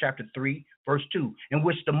Joel chapter 3, verse 2, in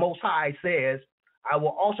which the Most High says, I will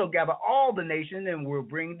also gather all the nations and will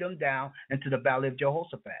bring them down into the valley of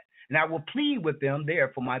Jehoshaphat. And I will plead with them there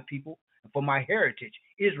for my people and for my heritage,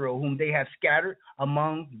 Israel, whom they have scattered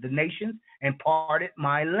among the nations and parted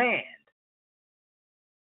my land,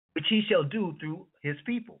 which he shall do through his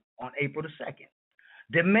people on April the 2nd.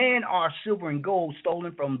 Demand our silver and gold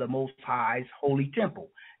stolen from the Most High's holy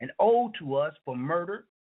temple, and owe to us for murder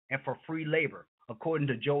and for free labor, according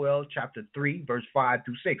to Joel chapter 3, verse 5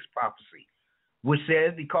 through 6 prophecy, which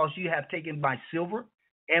says, because you have taken my silver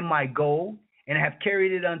and my gold, and have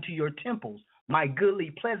carried it unto your temples, my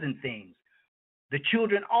goodly pleasant things, the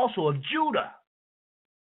children also of Judah,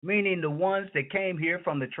 meaning the ones that came here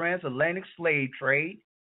from the transatlantic slave trade,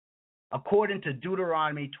 according to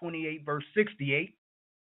Deuteronomy 28, verse 68,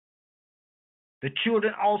 the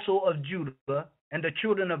children also of Judah and the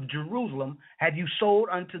children of Jerusalem have you sold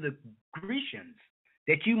unto the Grecians,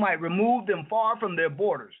 that you might remove them far from their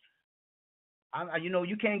borders.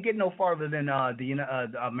 You can't get no farther than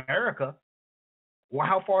America. Well,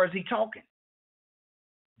 how far is he talking?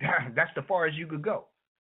 That's the far as you could go.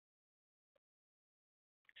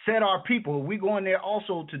 Set our people, we go in there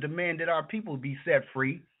also to demand that our people be set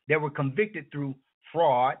free. They were convicted through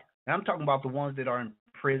fraud. And I'm talking about the ones that are in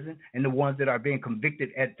prison and the ones that are being convicted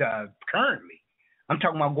at currently. I'm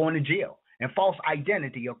talking about going to jail and false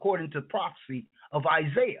identity, according to prophecy of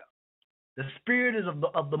Isaiah. The spirit is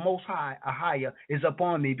of the Most High, Ahiah, is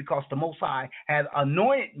upon me, because the Most High has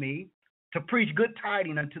anointed me to preach good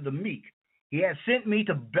tidings unto the meek. He has sent me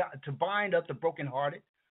to bind up the brokenhearted,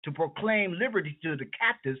 to proclaim liberty to the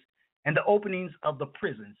captives, and the openings of the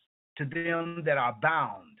prisons to them that are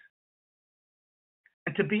bound,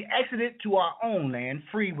 and to be exited to our own land,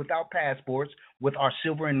 free without passports, with our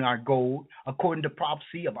silver and our gold, according to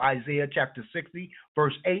prophecy of Isaiah chapter 60,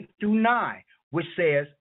 verse 8 through 9, which says,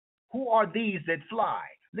 who are these that fly?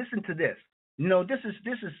 Listen to this.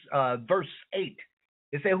 This is verse 8.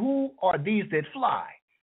 It said, who are these that fly?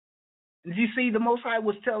 You see, the Most High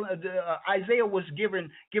was telling, Isaiah was giving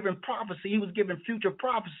prophecy. He was giving future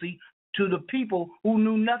prophecy to the people who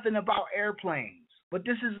knew nothing about airplanes. But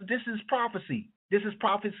this is prophecy. This is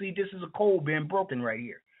prophecy. This is a code being broken right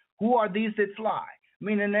here. Who are these that fly?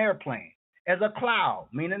 Meaning an airplane. As a cloud,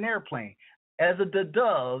 meaning an airplane. As the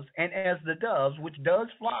doves, and as the doves, which does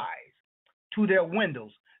flies, to their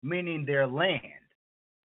windows, meaning their land.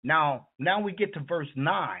 Now we get to verse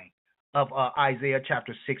 9 of Isaiah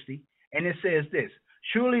chapter 60, and it says this: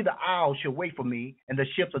 surely the owl shall wait for me, and the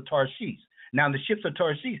ships of Tarshish. Now the ships of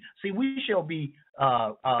Tarshish, see, we shall be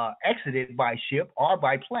exited by ship or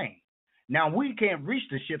by plane. Now we can't reach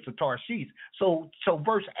the ships of Tarshish, so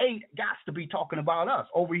verse 8 got to be talking about us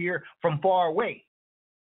over here from far away.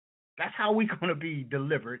 That's how we're going to be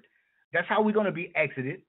delivered. That's how we're going to be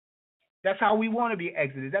exited. That's how we want to be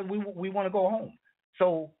exited. We want to go home.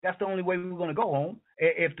 So that's the only way we're going to go home.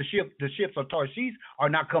 If the ships of Tarshish are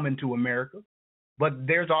not coming to America, but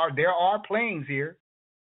there are planes here.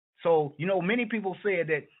 So many people said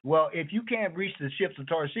that, well, if you can't reach the ships of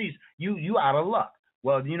Tarshish, you out of luck.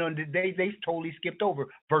 Well, they totally skipped over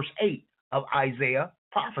verse 8 of Isaiah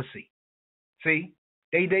prophecy. See,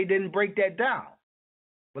 they didn't break that down.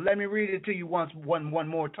 But let me read it to you one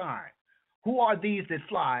more time. Who are these that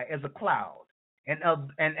fly as a cloud, and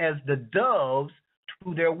as the doves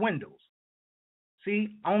to their windows?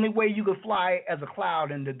 See, only way you could fly as a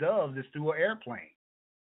cloud and the doves is through an airplane.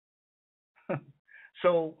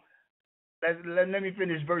 So let me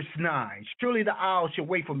finish verse 9. Surely the owl shall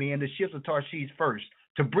wait for me, and the ships of Tarshish first,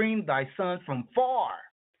 to bring thy sons from far,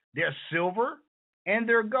 their silver and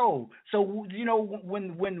their gold. So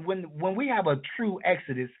when we have a true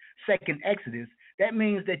Exodus, second Exodus, that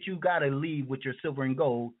means that you got to leave with your silver and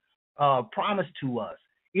gold promised to us.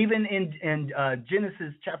 Even in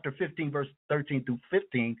Genesis chapter 15, verse 13 through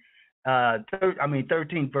 15,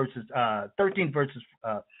 13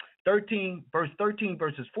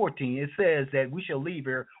 verses 14, it says that we shall leave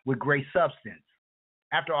here with great substance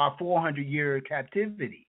after our 400-year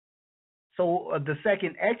captivity. So the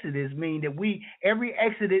second Exodus means that every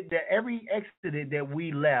Exodus that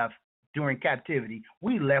we left during captivity,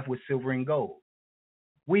 we left with silver and gold.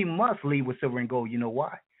 We must leave with silver and gold. You know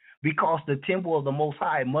why? Because the temple of the Most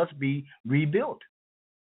High must be rebuilt.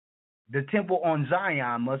 The temple on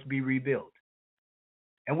Zion must be rebuilt.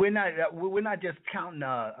 And we're not just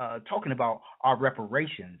talking about our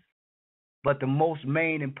reparations, but the most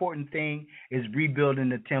main important thing is rebuilding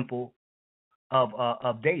the temple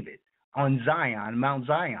of David on Zion, Mount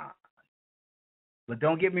Zion. But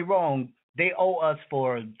don't get me wrong, they owe us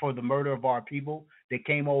for the murder of our people that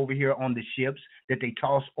came over here on the ships that they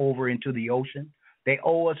tossed over into the ocean. They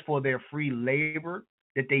owe us for their free labor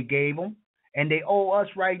that they gave them, and they owe us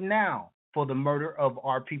right now for the murder of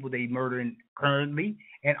our people they murdering currently,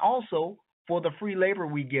 and also for the free labor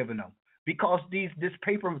we giving them. Because this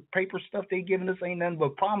paper stuff they giving us ain't nothing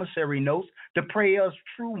but promissory notes to pay us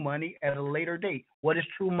true money at a later date. What is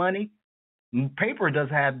true money? Paper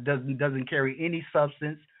doesn't carry any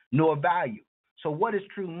substance nor value. So what is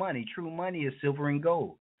true money? True money is silver and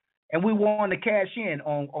gold, and we want to cash in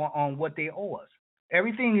on what they owe us.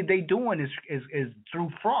 Everything that they doing is through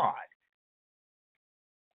fraud.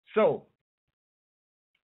 So,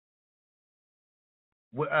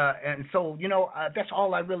 and so that's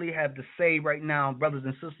all I really have to say right now, brothers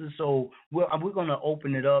and sisters. So we're going to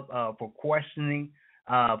open it up for questioning,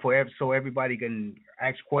 so everybody can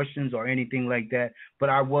ask questions or anything like that. What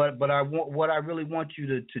I really want you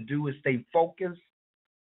to do is stay focused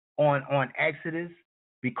on Exodus,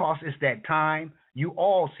 because it's that time. You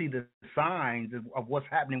all see the signs of what's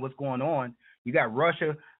happening, what's going on. You got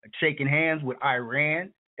Russia shaking hands with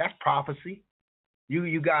Iran. That's prophecy.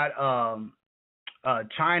 You got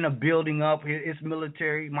China building up its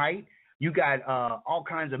military might. You got all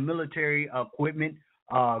kinds of military equipment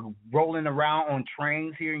rolling around on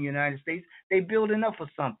trains here in the United States. They building up for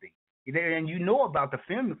something. And you know about the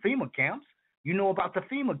FEMA camps. You know about the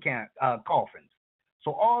FEMA coffins.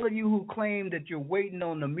 So all of you who claim that you're waiting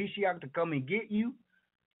on the Mashiach to come and get you,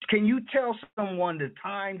 can you tell someone the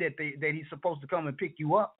time that he's supposed to come and pick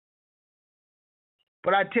you up?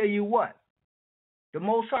 But I tell you what, the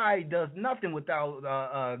Most High does nothing without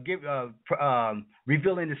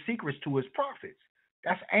revealing the secrets to his prophets.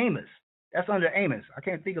 That's Amos. That's under Amos. I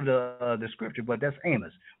can't think of the scripture, but that's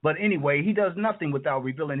Amos. But anyway, he does nothing without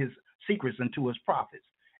revealing his secrets unto his prophets.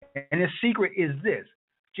 And his secret is this.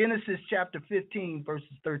 Genesis chapter 15, verses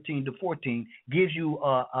 13 to 14 gives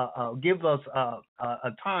us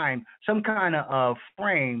a time, some kind of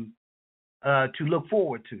frame to look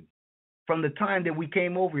forward to. From the time that we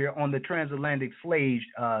came over here on the transatlantic slaves,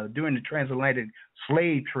 during the transatlantic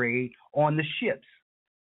slave trade on the ships.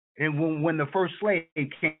 And when the first slave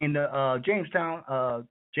came to Jamestown,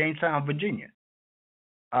 Virginia,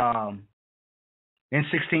 in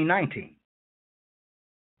 1619.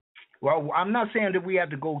 Well, I'm not saying that we have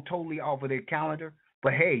to go totally off of their calendar,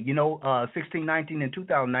 but hey, 1619 and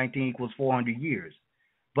 2019 equals 400 years.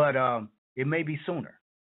 But it may be sooner.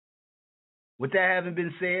 With that having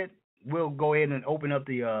been said, we'll go ahead and open up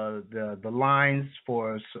the lines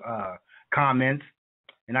for comments.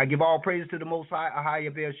 And I give all praise to the Most High, Ahaya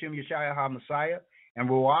Be'Hashem Yeshaya HaMessiah, and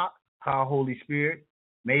Ruach HaHoly Spirit.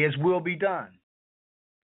 May his will be done.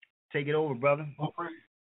 Take it over, brother.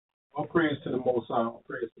 All praise to the Most High. All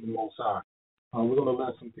praise to the Most High. We're going to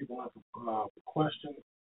let some people ask for questions.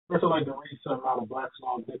 First, I'd like to read something out of Black's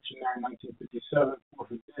Law Dictionary, 1957,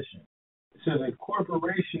 4th edition. It says, a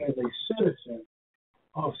corporation is a citizen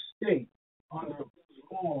of state under whose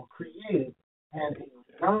law created and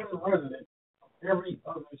a non-resident of every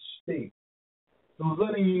other state. So it's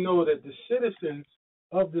letting you know that the citizens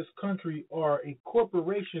of this country are a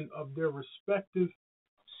corporation of their respective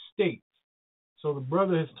states. So the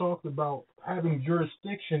brother has talked about having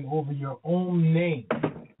jurisdiction over your own name,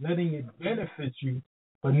 letting it benefit you,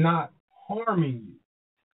 but not harming you.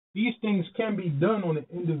 These things can be done on an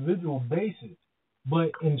individual basis,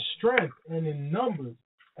 but in strength and in numbers,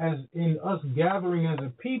 as in us gathering as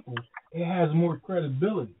a people, it has more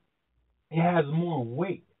credibility. It has more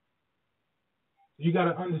weight. You got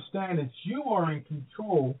to understand that you are in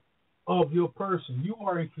control of your person. You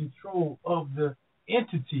are in control of the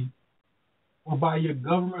entity, or by your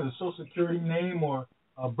government, a social security name, or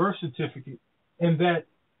a birth certificate, and that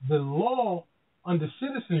the law under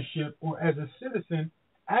citizenship or as a citizen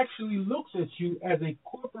actually looks at you as a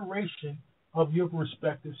corporation of your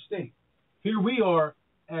respective state. Here we are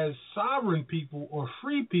as sovereign people or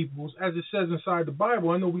free peoples, as it says inside the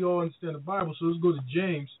Bible. I know we all understand the Bible, so let's go to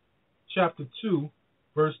James chapter 2,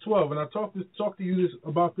 verse 12. And I talked to you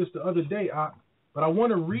about this the other day, but I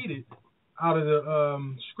want to read it out of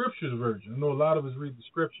the Scriptures version. I know a lot of us read the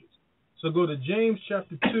Scriptures. So go to James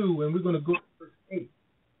chapter 2, and we're going to go to verse 8.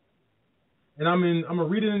 And I'm going to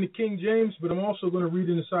read it in the King James, but I'm also going to read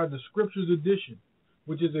it inside the Scriptures edition,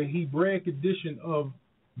 which is a Hebraic edition of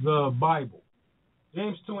the Bible.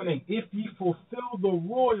 James 2 and 8. If ye fulfill the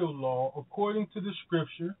royal law according to the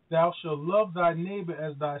Scripture, thou shalt love thy neighbor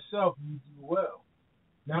as thyself, ye do well.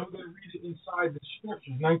 Now we're going to read it inside the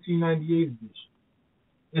Scriptures, 1998 edition.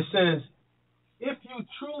 It says, if you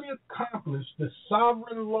truly accomplish the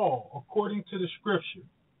sovereign law according to the Scripture,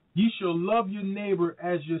 ye shall love your neighbor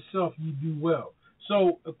as yourself, ye do well.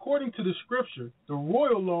 So, according to the Scripture, the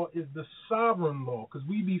royal law is the sovereign law, because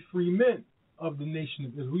we be free men of the nation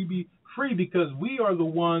of Israel. We be free because we are the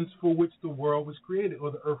ones for which the world was created,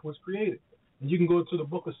 or the earth was created. And you can go to the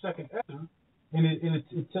book of 2nd Ezra, and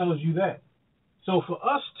it tells you that. So, for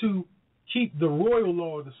us to keep the royal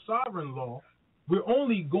law, or the sovereign law, We're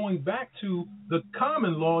only going back to the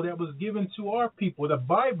common law that was given to our people. The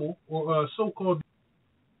Bible, or so-called,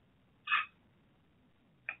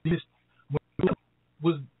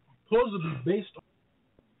 was supposedly based on,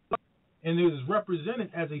 and it is represented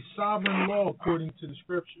as a sovereign law according to the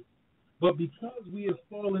Scripture. But because we have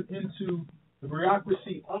fallen into the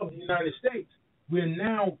bureaucracy of the United States, we're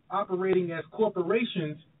now operating as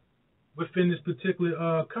corporations within this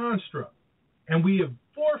particular construct. And we have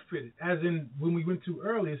forfeited, as in when we went to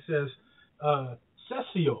earlier, it says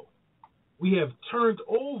cessio. We have turned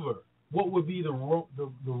over what would be the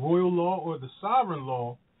royal law or the sovereign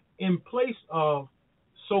law in place of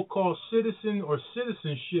so-called citizen or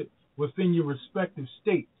citizenship within your respective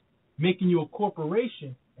states, making you a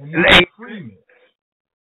corporation and not a freeman.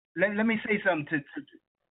 Let me say something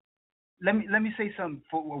let me say something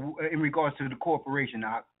in regards to the corporation,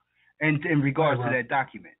 and in regards to that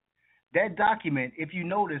document. That document, if you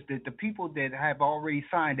notice that the people that have already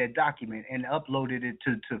signed that document and uploaded it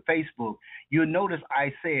to Facebook, you'll notice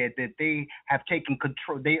I said that they have taken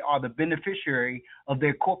control. They are the beneficiary of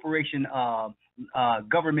their corporation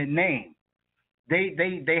government name.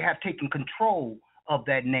 They have taken control of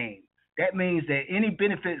that name. That means that any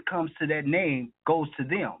benefit comes to that name goes to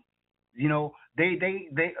them. You know, the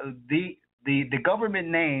government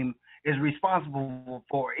name is responsible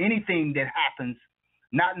for anything that happens.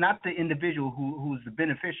 Not the individual who's the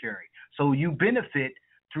beneficiary. So you benefit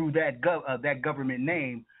through that government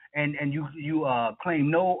name, and you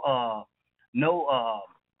claim no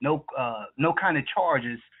kind of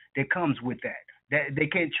charges that comes with that. That they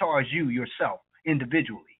can't charge you yourself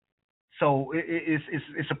individually. So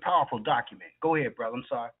it's a powerful document. Go ahead, brother. I'm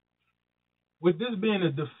sorry. With this being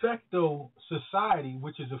a de facto society,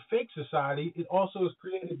 which is a fake society, it also has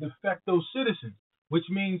created de facto citizens, which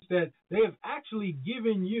means that they have actually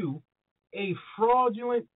given you a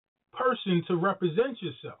fraudulent person to represent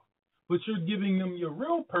yourself, but you're giving them your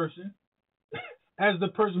real person as the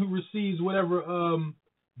person who receives whatever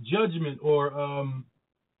judgment or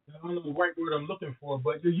I don't know the right word I'm looking for,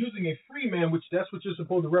 but you're using a free man, which that's what you're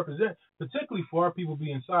supposed to represent, particularly for our people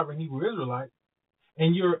being sovereign Hebrew Israelites,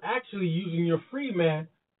 and you're actually using your free man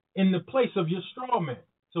in the place of your straw man.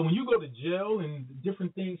 So when you go to jail and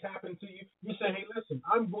different things happen to you, you say, hey, listen,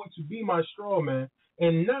 I'm going to be my straw man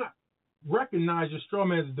and not recognize your straw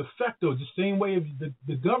man as de facto, the same way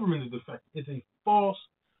the government is de facto. It's a false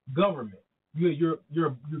government. You're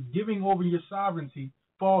giving over your sovereignty,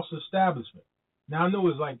 false establishment. Now, I know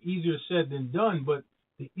it's like easier said than done, but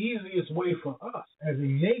the easiest way for us as a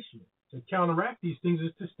nation to counteract these things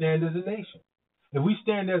is to stand as a nation. If we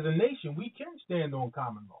stand as a nation, we can stand on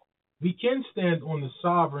common law. We can stand on the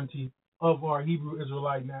sovereignty of our Hebrew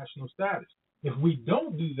Israelite national status. If we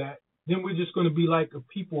don't do that, then we're just going to be like a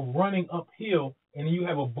people running uphill, and you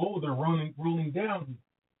have a boulder rolling down.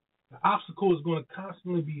 The obstacle is going to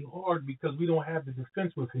constantly be hard because we don't have the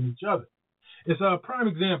defense within each other. It's a prime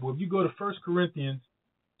example. If you go to 1 Corinthians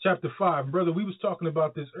chapter 5, brother, we was talking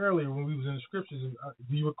about this earlier when we was in the scriptures.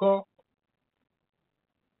 Do you recall?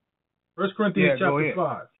 1 Corinthians chapter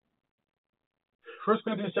 5. 1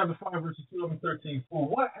 Corinthians chapter 5, verses 12 and 13. For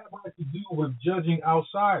what have I to do with judging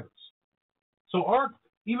outsiders? So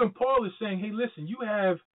even Paul is saying, hey, listen, you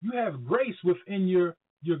have grace within your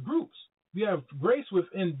groups. You have grace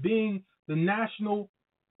within being the national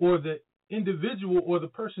or the individual or the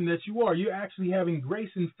person that you are. You're actually having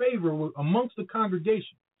grace and favor amongst the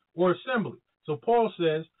congregation or assembly. So Paul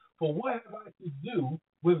says, for what have I to do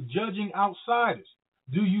with judging outsiders?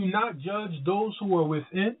 Do you not judge those who are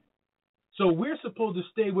within? So we're supposed to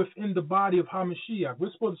stay within the body of HaMashiach.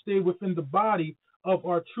 We're supposed to stay within the body of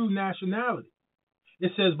our true nationality.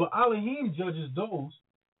 It says, but Elohim judges those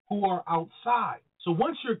who are outside. So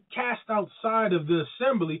once you're cast outside of the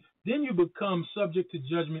assembly, then you become subject to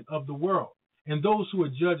judgment of the world. And those who are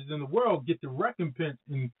judged in the world get the recompense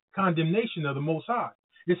and condemnation of the Most High.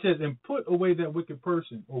 It says, and put away that wicked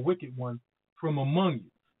person or wicked one from among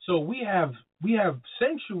you. So we have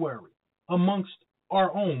sanctuary amongst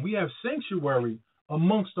our own. We have sanctuary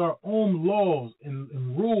amongst our own laws and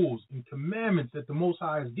rules and commandments that the Most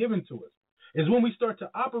High has given to us. Is when we start to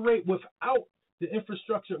operate without the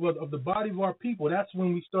infrastructure of the body of our people, that's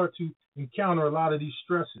when we start to encounter a lot of these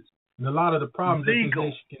stresses and a lot of the problems that this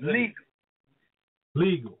nation can have.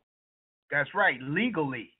 Legal. That's right,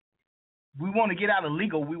 legally. We want to get out of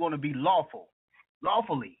legal. We want to be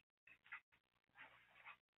lawfully.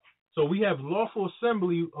 So we have lawful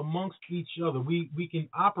assembly amongst each other. We can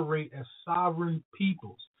operate as sovereign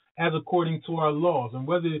peoples as according to our laws. And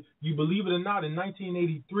whether you believe it or not, in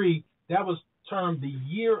 1983, that was termed the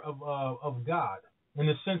year of God, in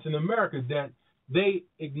the sense in America that they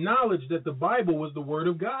acknowledged that the Bible was the Word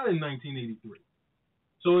of God in 1983.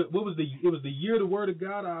 So it was the year of the Word of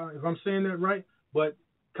God, if I'm saying that right. But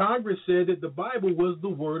Congress said that the Bible was the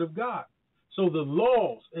Word of God. So the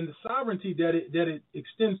laws and the sovereignty that it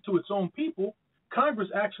extends to its own people,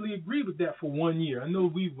 Congress actually agreed with that for 1 year. I know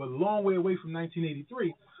we were a long way away from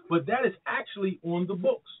 1983, but that is actually on the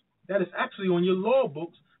books. That is actually on your law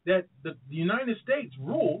books, that the United States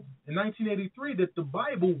ruled in 1983 that the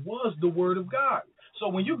Bible was the Word of God. So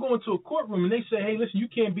when you go into a courtroom and they say, hey, listen, you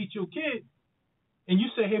can't beat your kid, and you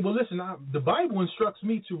say, hey, well, listen, the Bible instructs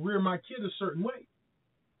me to rear my kid a certain way.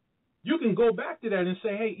 You can go back to that and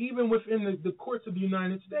say, hey, even within the courts of the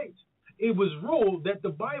United States, it was ruled that the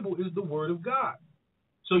Bible is the Word of God.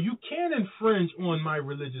 So you can't infringe on my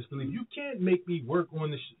religious belief. You can't make me work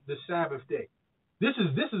on the Sabbath day. This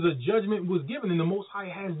is a judgment was given, and the Most High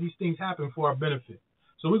has these things happen for our benefit.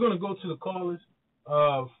 So we're going to go to the callers.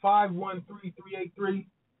 513-383.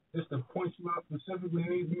 Just to point you out specifically,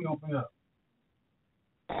 needs me to open up.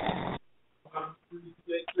 513-383.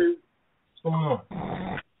 What's going on?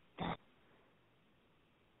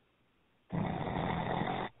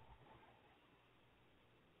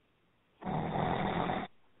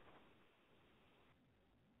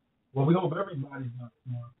 Well, we hope everybody's not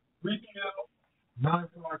tomorrow.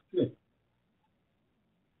 330-956.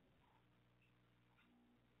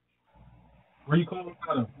 Where you calling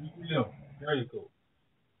from? 330. There you go.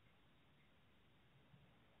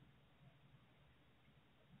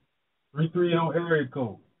 Area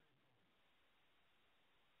code.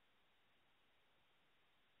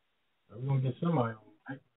 We're going to get somebody on,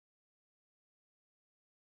 right?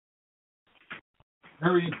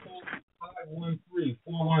 Area code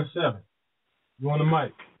 513-417. You on the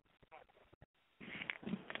mic.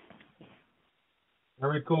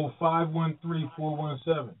 Area code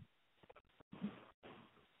 513-417.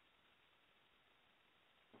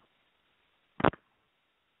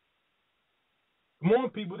 Come on,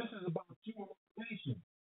 people. This is about you and nation.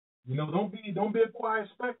 You know, don't be a quiet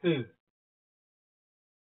spectator.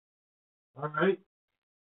 All right.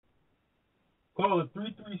 Call it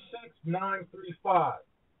 336-935.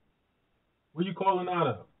 Where you calling out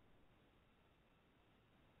of?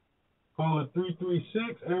 Call it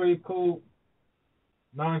 336, area code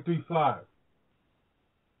 935.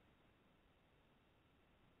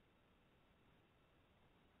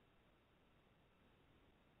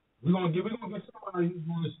 We're gonna get somebody who's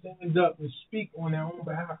going to stand up and speak on their own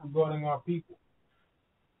behalf regarding our people.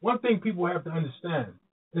 One thing people have to understand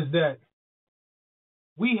is that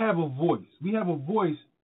we have a voice. We have a voice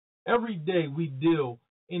every day we deal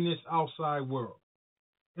in this outside world.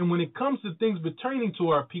 And when it comes to things pertaining to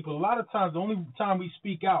our people, a lot of times the only time we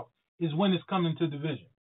speak out is when it's coming to division,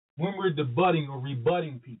 when we're debuting or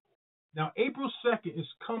rebutting people. Now, April 2nd is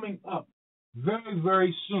coming up very,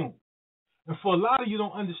 very soon. And for a lot of you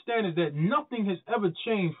don't understand is that nothing has ever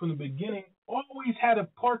changed from the beginning, always had a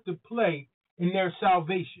part to play in their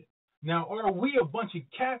salvation. Now, are we a bunch of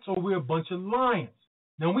cats or are we a bunch of lions?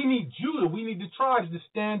 Now, we need Judah, we need the tribes to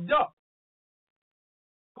stand up.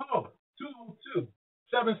 Call it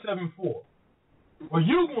 202-774. Are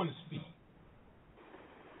you going to speak?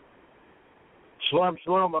 Shalom,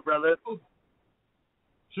 shalom, my brother.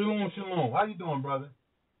 Shalom, shalom. How you doing, brother?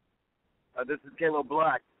 This is Caleb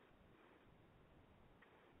Black.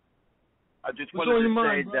 I just What's wanted on your to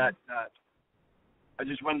mind, say brother? that I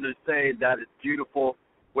just wanted to say that it's beautiful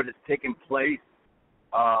what has taken place.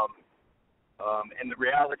 And the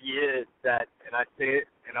reality is that, and I say it,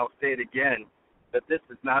 and I'll say it again, that this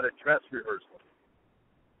is not a dress rehearsal.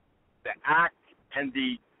 The act and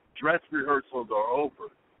the dress rehearsals are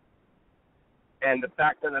over. And the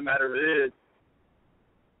fact of the matter is,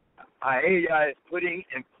 IAEA is putting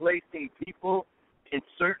and placing people in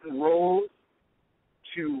certain roles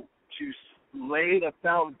to lay the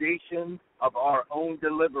foundation of our own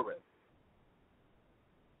deliverance.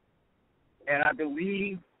 And I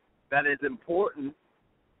believe that it's important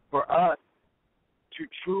for us to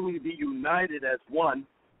truly be united as one,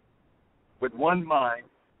 with one mind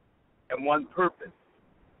and one purpose.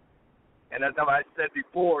 And as I said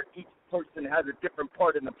before, each person has a different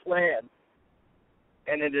part in the plan,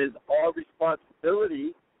 and it is our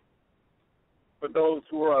responsibility for those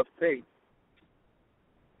who are of faith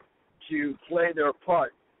to play their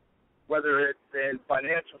part, whether it's in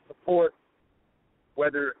financial support,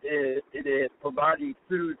 whether it is providing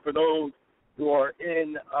food for those who are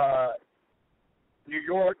in New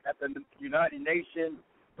York at the United Nations,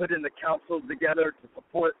 putting the councils together to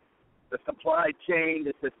support the supply chain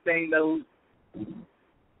to sustain those,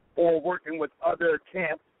 or working with other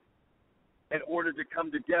camps in order to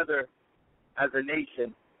come together as a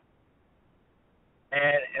nation.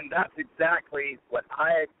 And that's exactly what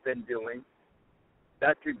I have been doing.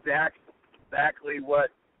 That's exactly what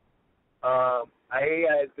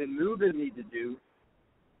IAEA has been moving me to do.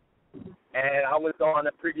 And I was on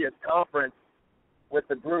a previous conference with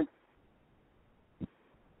a group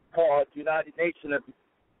called United Nations of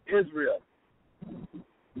Israel.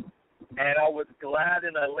 And I was glad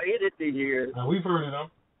and elated to hear. We've heard of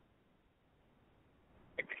them.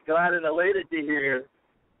 Glad and elated to hear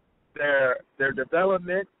their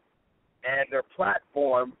development and their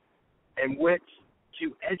platform in which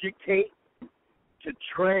to educate, to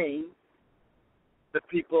train the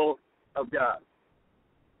people of God.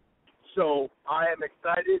 So I am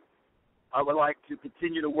excited. I would like to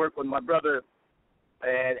continue to work with my brother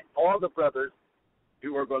and all the brothers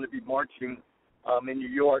who are going to be marching in New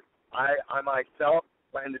York. I myself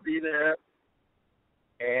plan to be there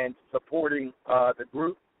and supporting the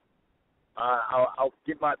group. I'll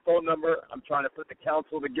give my phone number. I'm trying to put the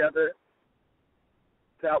council together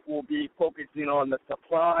that will be focusing on the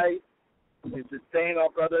supply and sustain our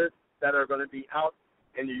brothers that are going to be out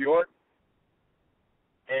in New York.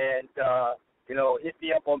 And, hit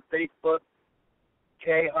me up on Facebook,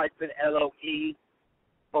 K-LOE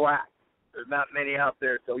Black. There's not many out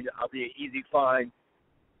there, so I'll be an easy find.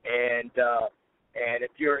 And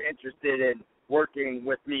if you're interested in working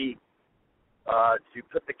with me to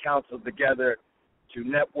put the council together, to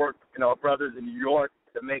network, our brothers in New York,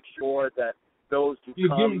 to make sure that those who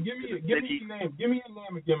come give me your name. Give me your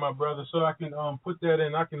name again, my brother, so I can put that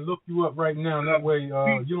in. I can look you up right now. That way, you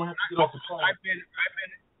don't have to get off the phone.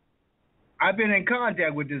 I've been in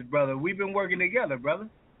contact with this brother. We've been working together, brother.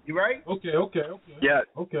 You right? Okay. Yeah.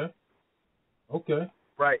 Okay.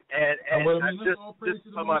 Right, and I just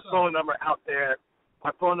put my phone number out there.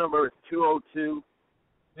 My phone number is 202.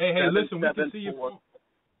 Hey, listen, we can see your phone.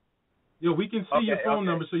 Yo, we can see your phone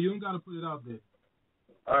number, so you don't got to put it out there.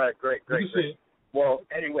 All right, great. See. Well,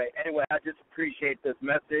 anyway, I just appreciate this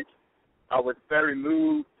message. I was very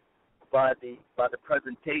moved by the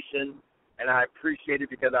presentation, and I appreciate it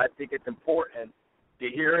because I think it's important to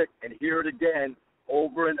hear it and hear it again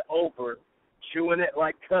over and over, chewing it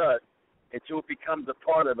like cud until it becomes a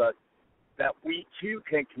part of us, that we too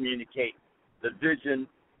can communicate the vision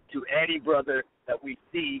to any brother that we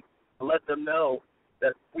see and let them know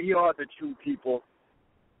that we are the true people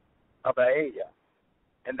of IAEA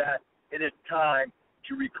and that it is time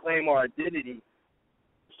to reclaim our identity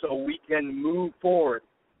so we can move forward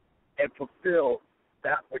and fulfill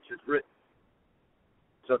that which is written.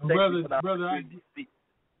 So thank you for the opportunity to speak.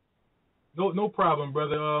 No problem,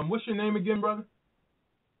 brother. What's your name again, brother?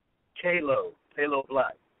 Kalo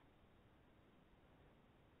Black.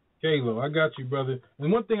 Kalo, I got you, brother.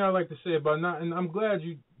 And one thing I like to say about and I'm glad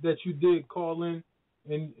that you did call in,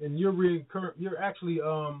 and you're actually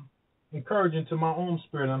encouraging to my own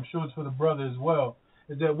spirit. I'm sure it's for the brother as well.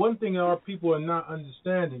 Is that one thing our people are not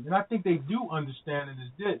understanding, and I think they do understand it,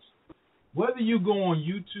 is this: whether you go on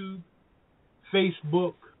YouTube,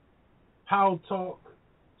 Facebook, How Talk,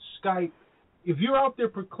 Skype, if you're out there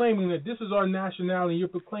proclaiming that this is our nationality, you're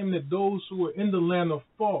proclaiming that those who are in the land are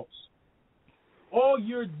false, all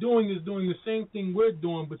you're doing is doing the same thing we're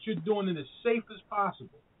doing, but you're doing it as safe as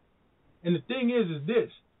possible. And the thing is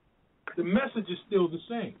this: the message is still the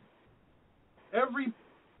same. Every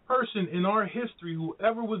person in our history who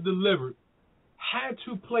ever was delivered had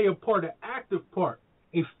to play a part, an active part,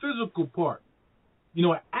 a physical part, an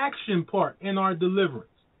action part in our deliverance.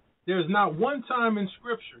 There's not one time in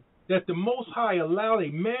Scripture that the Most High allowed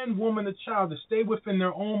a man, woman, or child to stay within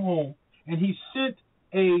their own home, and he sent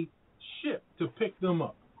a ship to pick them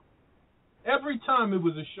up. Every time it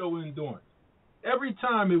was a show of endurance. Every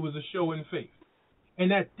time it was a show in faith.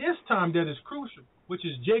 And at this time that is crucial, which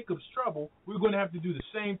is Jacob's trouble, we're going to have to do the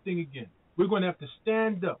same thing again. We're going to have to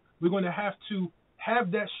stand up. We're going to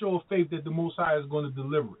have that show of faith that the Most High is going to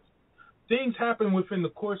deliver us. Things happen within the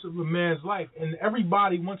course of a man's life, and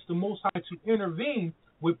everybody wants the Most High to intervene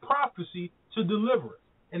with prophecy to deliver us.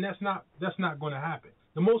 And that's not going to happen.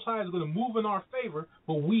 The Most High is going to move in our favor,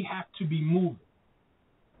 but we have to be moving.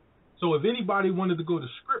 So if anybody wanted to go to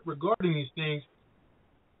script regarding these things,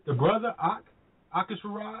 the brother Akis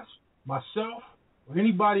Faraz, myself, or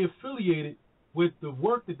anybody affiliated with the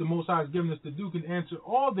work that the Most High has given us to do can answer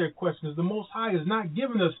all their questions. The Most High has not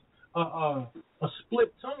given us a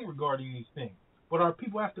split tongue regarding these things. But our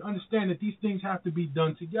people have to understand that these things have to be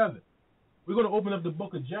done together. We're going to open up the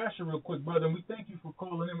book of Jasher real quick, brother, and we thank you for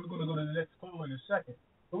calling in. We're going to go to the next call in a second.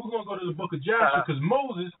 But we're going to go to the book of Jasher because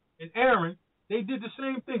Moses and Aaron, they did the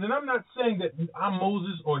same thing. And I'm not saying that I'm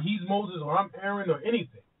Moses or he's Moses or I'm Aaron or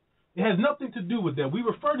anything. It has nothing to do with that. We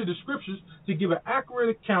refer to the scriptures to give an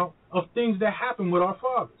accurate account of things that happened with our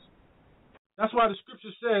fathers. That's why the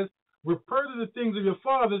scripture says, refer to the things of your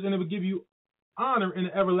fathers, and it will give you honor in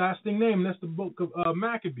the everlasting name. And that's the book of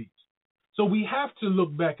Maccabees. So we have to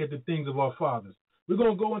look back at the things of our fathers. We're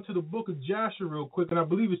going to go into the book of Jasher real quick, and I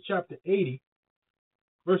believe it's chapter 80,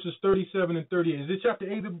 verses 37 and 38. Is it chapter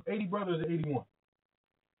 80, brother, or is it 81?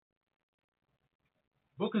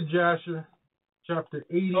 Book of Jasher, chapter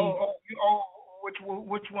 80.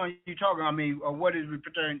 Which one are you talking? I mean, what is it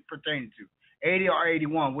pertaining to? 80 or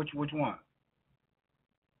 81? Which one?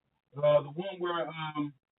 The one where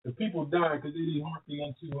the people died because they didn't hearken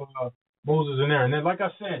unto Moses and Aaron. And like I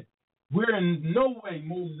said, we're in no way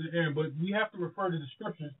Moses and Aaron, but we have to refer to the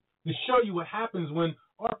scriptures to show you what happens when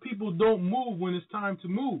our people don't move when it's time to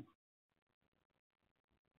move.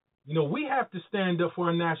 You know, we have to stand up for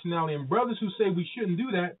our nationality, and brothers who say we shouldn't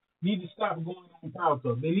do that need to stop going on Power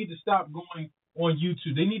Talk. They need to stop going on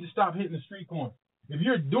YouTube. They need to stop hitting the street corner. If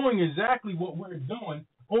you're doing exactly what we're doing,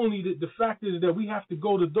 only the fact is that we have to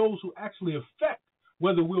go to those who actually affect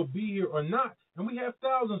whether we'll be here or not. And we have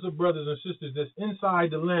thousands of brothers and sisters that's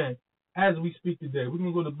inside the land as we speak today. We're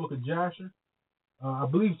going to go to the book of Jasher, I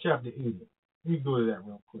believe chapter 80. Let me go to that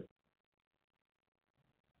real quick.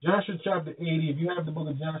 Jasher chapter 80. If you have the book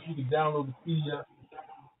of Jasher, you can download the PDF.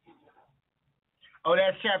 Oh,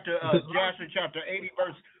 that's Jasher chapter 80,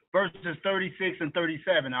 verses 36 and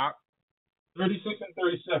 37, Doc. 36 and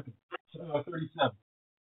 37.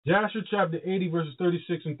 Jasher chapter 80, verses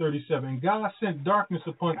 36 and 37. And God sent darkness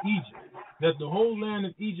upon Egypt, that the whole land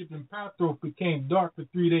of Egypt and Pathros became dark for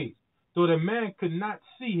 3 days, so that man could not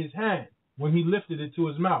see his hand when he lifted it to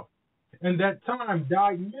his mouth. And that time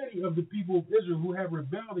died many of the people of Israel who had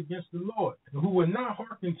rebelled against the Lord, and who were not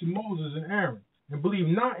hearkened to Moses and Aaron, and believed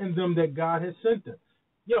not in them that God had sent them.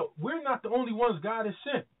 Yo, we're not the only ones God has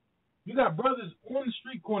sent. You got brothers on the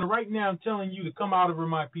street corner right now telling you to come out of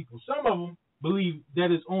my people. Some of them believe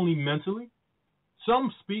that it's only mentally.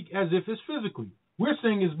 Some speak as if it's physically. We're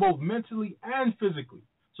saying it's both mentally and physically.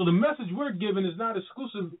 So the message we're giving is not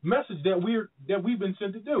exclusive message that we've been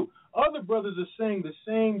sent to do. Other brothers are saying the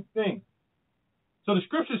same thing. So the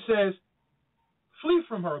scripture says, flee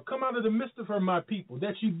from her, come out of the midst of her, my people,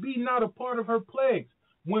 that you be not a part of her plagues.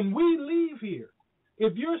 When we leave here,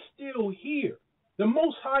 if you're still here, the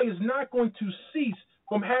Most High is not going to cease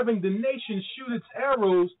from having the nation shoot its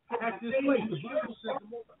arrows at this place. The Bible says the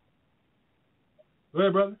Most High. Go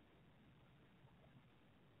ahead, brother.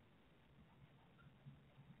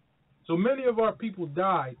 So many of our people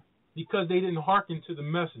died because they didn't hearken to the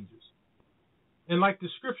messengers. And like the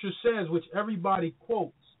scripture says, which everybody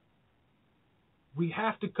quotes, we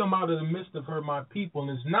have to come out of the midst of her, my people.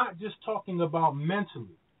 And it's not just talking about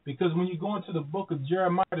mentally. Because when you go into the book of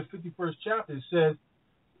Jeremiah, the 51st chapter, it says,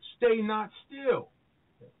 stay not still.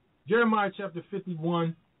 Jeremiah chapter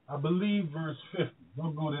 51, I believe, verse 50.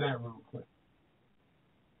 We'll go to that real quick.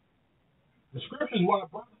 The scriptures, while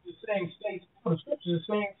brothers are saying stay still, the scriptures are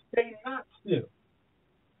saying stay not still.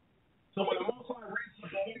 So when the Most High raised up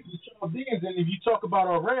the Chaldeans, and if you talk about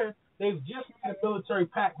Iran, they've just made a military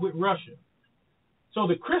pact with Russia. So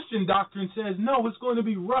the Christian doctrine says, no, it's going to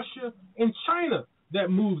be Russia and China that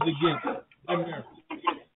moves against America.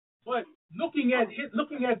 But looking at the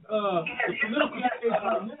political stage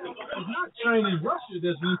right now, it's not China and Russia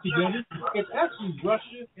that's linked together. It's actually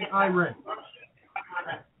Russia and Iran.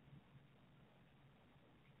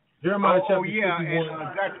 Jeremiah chapter 51. And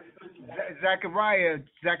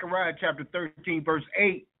Zechariah chapter 13, verse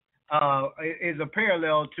 8 is a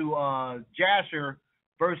parallel to Jasher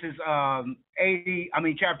verses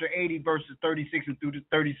chapter 80, verses 36 and through to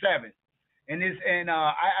 37.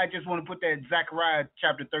 I just want to put that Zechariah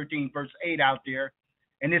chapter 13, verse 8 out there.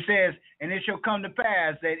 And it says, and it shall come to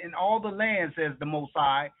pass that in all the land, says the Most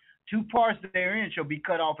High, 2 parts therein shall be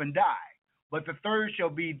cut off and die, but the third shall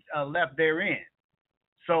be left therein.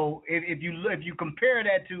 So if you compare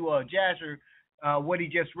that to Jasher, what he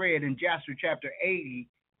just read in Jasher chapter 80,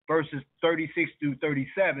 verses 36 through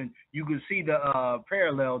 37, you can see the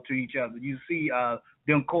parallel to each other. You see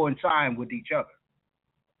them coincide with each other.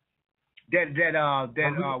 That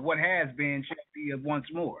what has been shall be once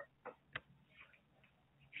more.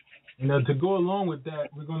 And to go along with that,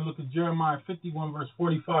 we're going to look at Jeremiah 51, verse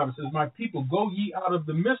 45. It says, my people, go ye out of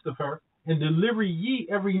the midst of her, and deliver ye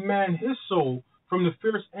every man his soul from the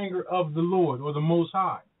fierce anger of the Lord, or the Most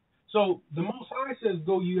High. So the Most High says,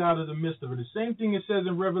 go ye out of the midst of her. The same thing it says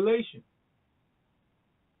in Revelation.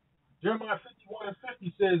 Jeremiah 51 and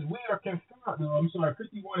 50 says, we are confounded.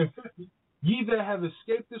 51 and 50. Ye that have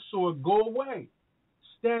escaped the sword, go away.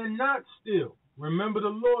 Stand not still. Remember the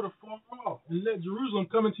Lord afar off, and let Jerusalem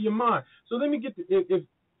come into your mind. So let me get if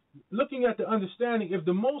looking at the understanding, if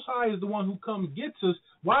the Most High is the one who comes gets us,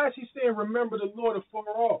 why is he saying remember the Lord afar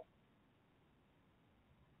off?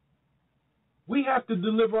 We have to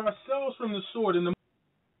deliver ourselves from the sword and the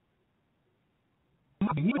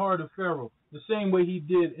heart of Pharaoh, the same way he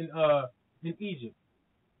did in Egypt.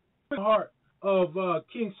 The heart of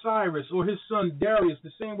King Cyrus or his son Darius,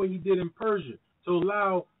 the same way he did in Persia, to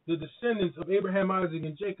allow the descendants of Abraham, Isaac,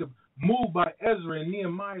 and Jacob, moved by Ezra and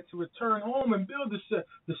Nehemiah, to return home and build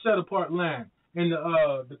the set-apart land and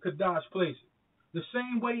the Kadash places. The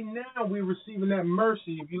same way now we're receiving that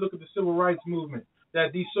mercy, if you look at the civil rights movement,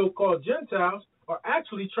 that these so-called Gentiles are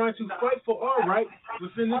actually trying to fight for our right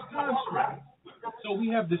within this construct. So we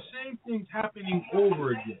have the same things happening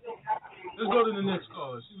over again. Let's go to the next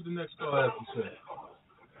caller. See what the next caller has to say.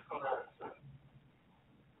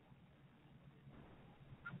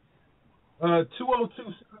 Uh,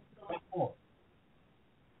 202-604.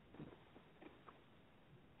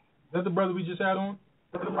 Is that the brother we just had on?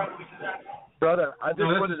 Brother, I just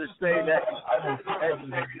wanted to say that.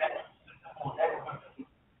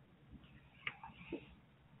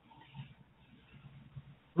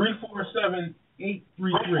 347-833. Where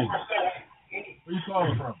you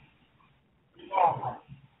calling from?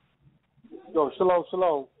 Yo,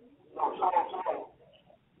 shalom.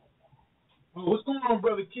 Oh, what's going on,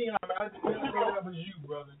 brother Keon? I didn't know that was you,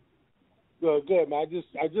 brother. Good, man.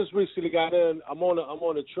 I just recently got in. I'm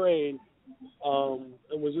on a train,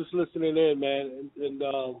 and was just listening in, man. And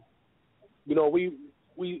you know, we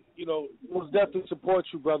most definitely support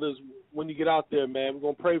you, brothers, when you get out there, man. We're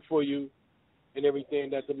gonna pray for you and everything,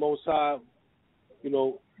 that the Most High,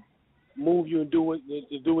 move you and do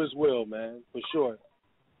His will, man, for sure.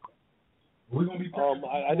 We're gonna be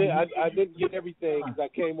I didn't get everything because I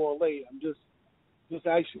came on late. I'm just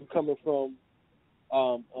actually coming from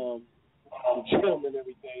the gym and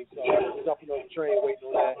everything, so I was jumping on the train waiting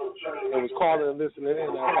on that, and was calling and listening in as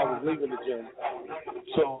I was leaving the gym.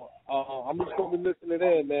 So I'm just gonna be listening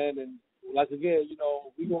in, man, and like again,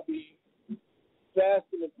 we're gonna be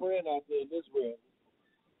fasting and praying out there in Israel,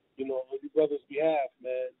 on your brother's behalf,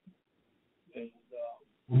 man. And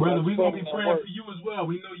brother, we're going to be praying for you as well.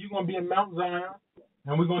 We know you're going to be in Mount Zion,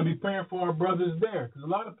 and we're going to be praying for our brothers there. Because a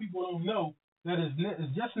lot of people don't know that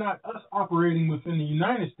it's just not us operating within the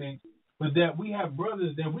United States, but that we have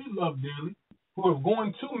brothers that we love dearly who are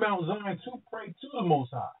going to Mount Zion to pray to the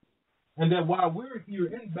Most High. And that while we're here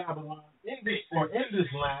in Babylon, in this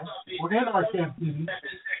land, or in our captivity,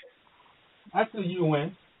 at the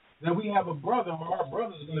UN, that we have a brother, or our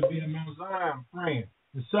brother is going to be in Mount Zion praying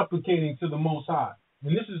and supplicating to the Most High.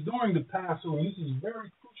 And this is during the Passover, and this is a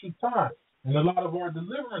very crucial time. And a lot of our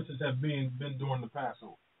deliverances have been during the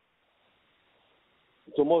Passover.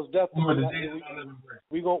 So most definitely,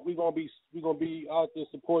 we're gonna be out there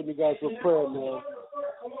supporting you guys with prayer, man.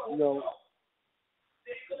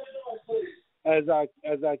 As our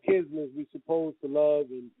kids, we're supposed to love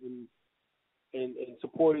and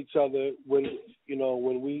support each other when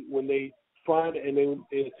they find and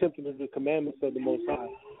they attempt to do the commandments of the Most High.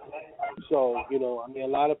 So, a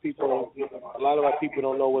lot of our people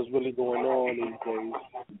don't know what's really going on these days.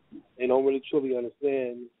 They don't really truly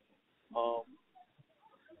understand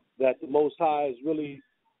that the Most High is really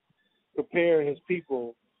preparing His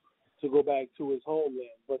people to go back to His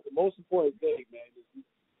homeland. But the most important thing, man,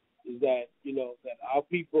 is that that our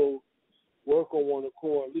people work on one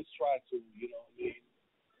accord, at least try to.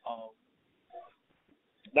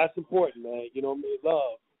 That's important, man.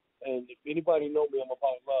 Love. And if anybody know me, I'm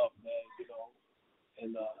about love, man,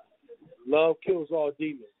 and love kills all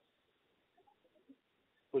demons,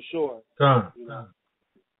 for sure.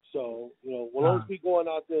 So, as long as we going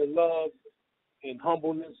out there in love and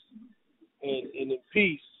humbleness and in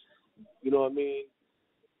peace, the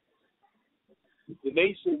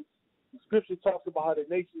nation, the scripture talks about how the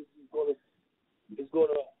nation is gonna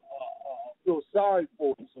feel sorry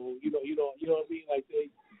for us. So, you know what I mean? Like they,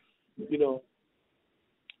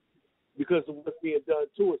 because of what's being done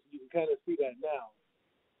to us, you can kind of see that now.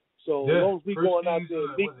 So as long as we going out there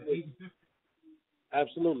in meekness,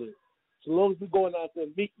 absolutely. So as long as we going out there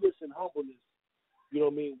in meekness and humbleness,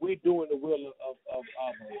 we're doing the will of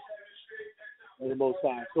the Most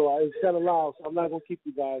High. So it's kind of loud, so I'm not gonna keep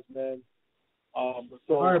you guys, man. I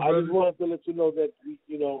just wanted to let you know that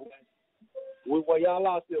while y'all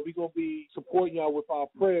out there, we're gonna be supporting y'all with our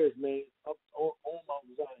prayers, man, up on Mount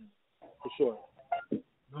Zion, for sure.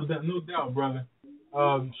 No doubt, brother.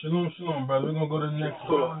 Shalom, brother. We're going to go to the next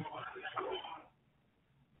call.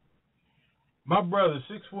 My brother,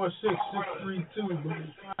 646-632,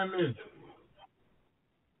 brother. Chime in.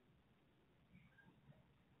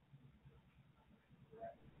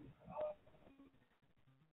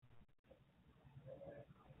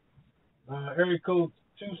 Area code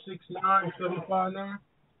 269759.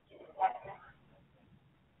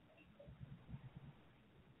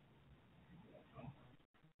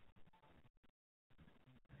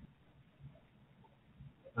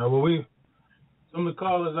 Some of the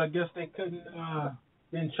callers, I guess they couldn't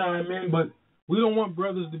chime in, but we don't want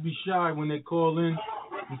brothers to be shy when they call in,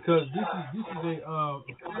 because this is a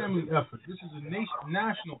family effort. This is a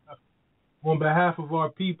national effort on behalf of our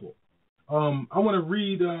people. I want to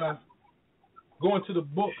read, go into the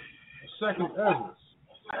book of 2nd Ezra.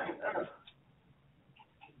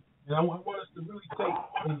 And I want us to really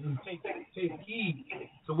take heed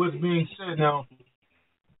to what's being said. Now,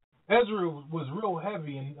 Ezra was real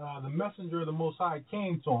heavy, and the messenger of the Most High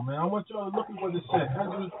came to him. And I want y'all to look at what it said.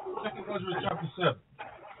 2nd Ezra chapter 7.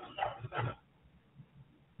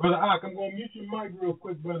 Brother Ak, I'm going to mute your mic real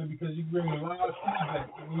quick, brother, because you bring a lot of feedback.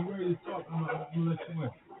 When you're ready to talk, I'm going to let you in.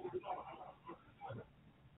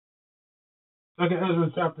 2nd Ezra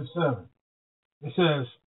chapter 7. It says,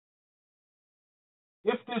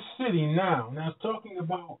 if this city now it's talking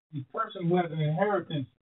about the person who has an inheritance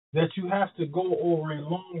that you have to go over a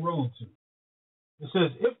long road to. It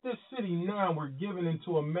says, if this city now were given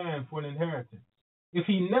into a man for an inheritance, if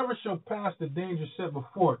he never shall pass the danger set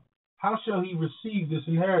before it, how shall he receive this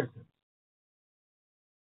inheritance?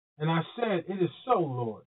 And I said, it is so,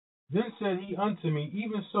 Lord. Then said he unto me,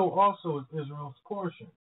 even so also is Israel's portion,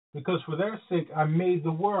 because for their sake I made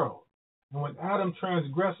the world. And when Adam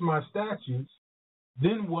transgressed my statutes,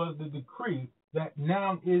 then was the decree that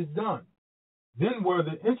now is done. Then were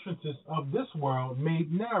the entrances of this world made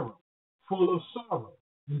narrow, full of sorrow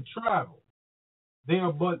and travel. They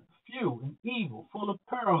are but few and evil, full of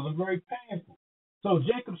perils and very painful. So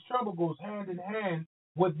Jacob's trouble goes hand in hand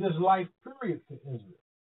with this life period for Israel.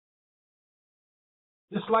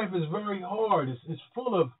 This life is very hard. It's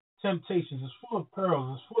full of temptations. It's full of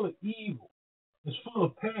perils. It's full of evil. It's full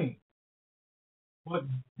of pain. But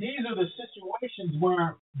these are the situations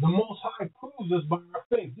where the Most High proves us by our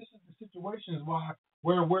faith. This is the situations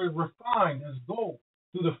where we're refined as gold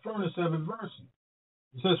through the furnace of adversity.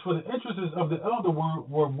 It says, for the entrances of the elder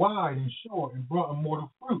were wide and short and brought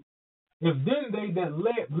immortal fruit. If then they that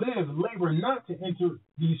live labor not to enter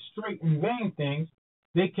these straight and vain things,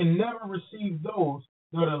 they can never receive those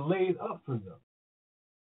that are laid up for them.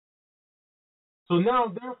 So now,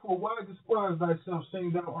 therefore, why despise thyself,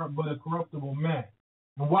 saying thou art but a corruptible man?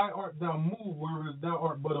 And why art thou moved, whereas thou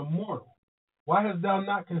art but a mortal? Why hast thou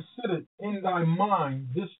not considered in thy mind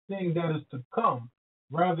this thing that is to come,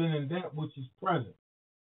 rather than that which is present?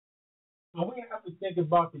 So we have to think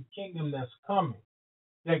about the kingdom that's coming,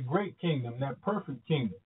 that great kingdom, that perfect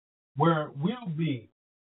kingdom, where we'll be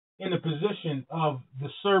in the position of the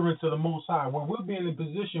servants of the Most High, where we'll be in the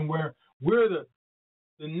position where we're the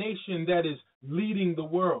nation that is leading the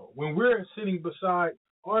world, when we're sitting beside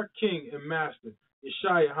our King and Master,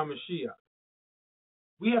 Yeshua HaMashiach.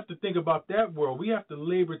 We have to think about that world. We have to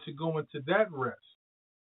labor to go into that rest.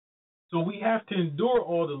 So we have to endure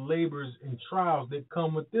all the labors and trials that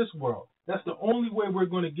come with this world. That's the only way we're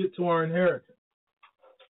going to get to our inheritance.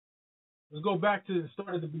 Let's go back to the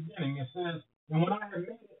start of the beginning. It says, and when I had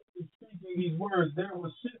made it speaking these words, there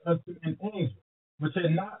was sent unto an angel, which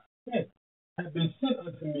had been sent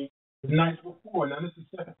unto me the night before. Now this is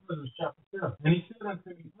 2nd Ezra chapter 7. And he said unto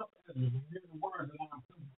me, up Ezra, and hear the words that I am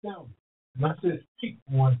come to tell you. And I said, speak,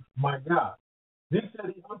 one, my God. Then said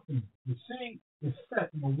he unto me, the sea is set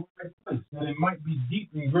in a wide place, that it might be deep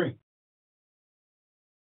and great.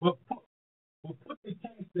 But put the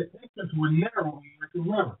case that entrance were narrow like a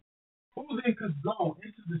river. Who then could go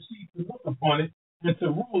into the sea to look upon it and to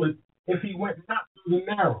rule it if he went not through the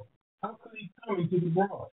narrow? How could he come into the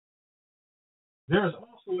broad? There is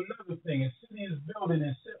also another thing. A city is built and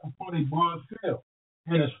set upon a broad field,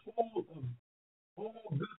 and is full of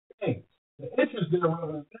all good things. The entrance thereof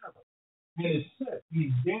is narrow, and is set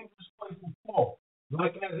in a dangerous place to fall,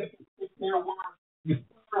 like as if there were a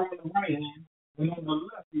fire on the right hand, and on the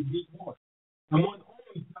left a deep water. And one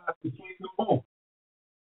only path between them both,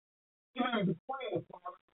 even between the fire and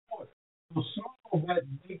the water, so small that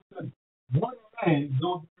they could one man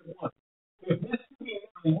go there once. If this city is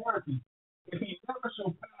an inheritance, if he never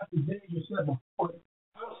shall pass the danger set before it,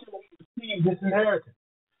 how shall we receive this inheritance?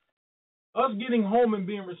 Us getting home and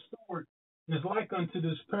being restored is like unto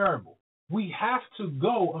this parable. We have to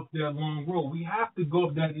go up that long road. We have to go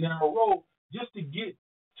up that narrow road just to get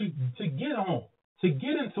home, to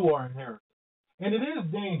get into our inheritance. And it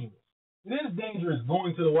is dangerous. It is dangerous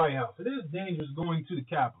going to the White House. It is dangerous going to the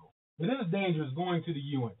Capitol. It is dangerous going to the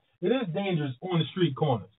UN. It is dangerous on the street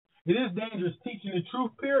corners. It is dangerous teaching the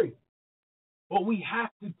truth, period. But we have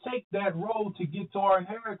to take that road to get to our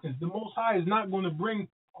inheritance. The Most High is not going to bring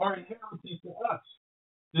our inheritance to us.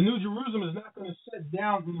 The New Jerusalem is not going to sit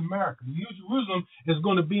down in America. The New Jerusalem is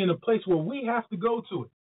going to be in a place where we have to go to it.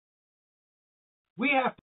 We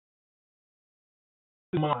have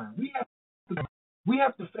to mind. We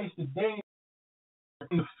have to face the danger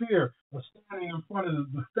and the fear of standing in front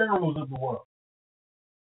of the pharaohs of the world.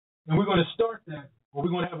 And we're going to start that, or we're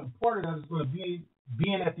going to have a part of that is going to be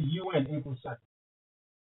being at the UN April 2nd.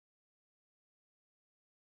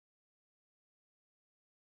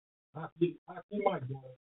 I might do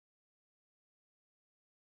it.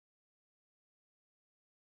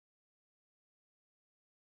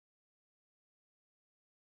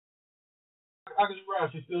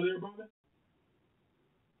 Ross, you still there, brother?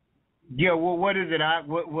 Yeah. Well, what is it?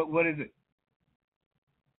 What is it?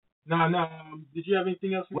 No. Did you have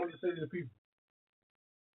anything else you wanted to say to the people?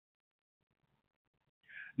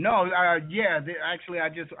 No. Actually, I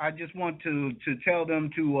just want to tell them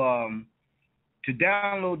to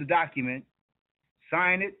download the document,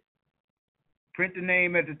 sign it, print the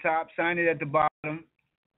name at the top, sign it at the bottom,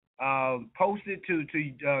 post it to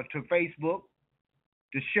Facebook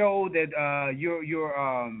to show that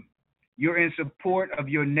you're in support of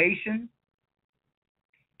your nation,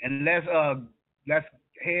 and let's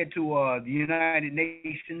head to the United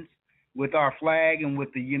Nations with our flag and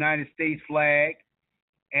with the United States flag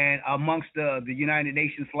and amongst the United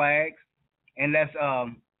Nations flags, and let's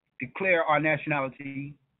declare our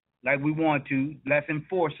nationality like we want to. Let's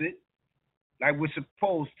enforce it like we're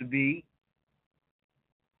supposed to be,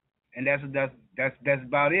 and that's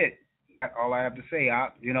about it. All I have to say.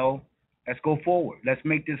 Let's go forward. Let's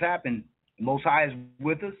make this happen. The Most High is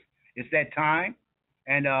with us. It's that time,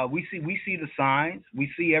 and we see the signs.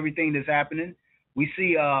 We see everything that's happening. We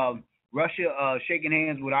see Russia shaking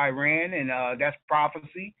hands with Iran, and that's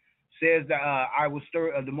prophecy. Says that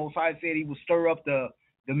the Most High said He will stir up the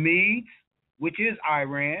Medes, which is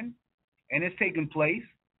Iran, and it's taking place.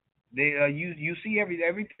 You see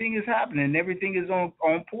everything is happening. Everything is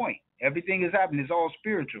on point. Everything is happening. It's all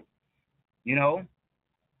spiritual.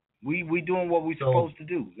 We doing what we're supposed to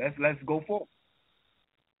do. Let's go forward.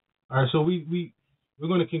 All right, so we're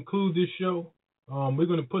going to conclude this show. We're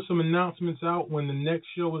going to put some announcements out when the next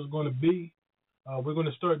show is going to be. We're going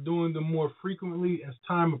to start doing them more frequently as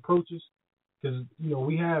time approaches, because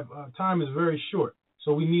we have time is very short.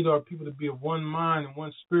 So we need our people to be of one mind and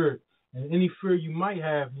one spirit. And any fear you might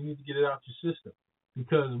have, you need to get it out your system,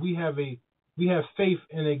 because we have faith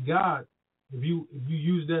in a God. If you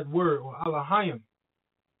use that word, or Elohim,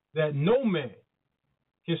 that no man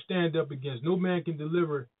can stand up against. No man can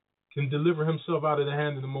deliver himself out of the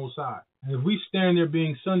hand of the Most High. And if we stand there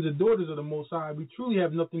being sons and daughters of the Most High, we truly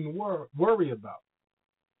have nothing to worry about.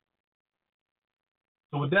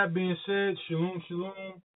 So with that being said, shalom,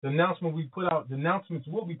 shalom. The announcements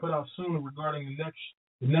will be put out soon regarding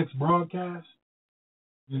the next broadcast.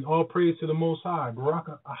 And all praise to the Most High.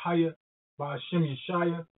 Baraka Ahaya, Ba'ashem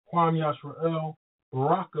Yeshaya, Kwam Yashrael,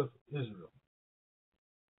 Baraka Israel.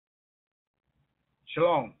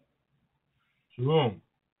 Shalom. Shalom.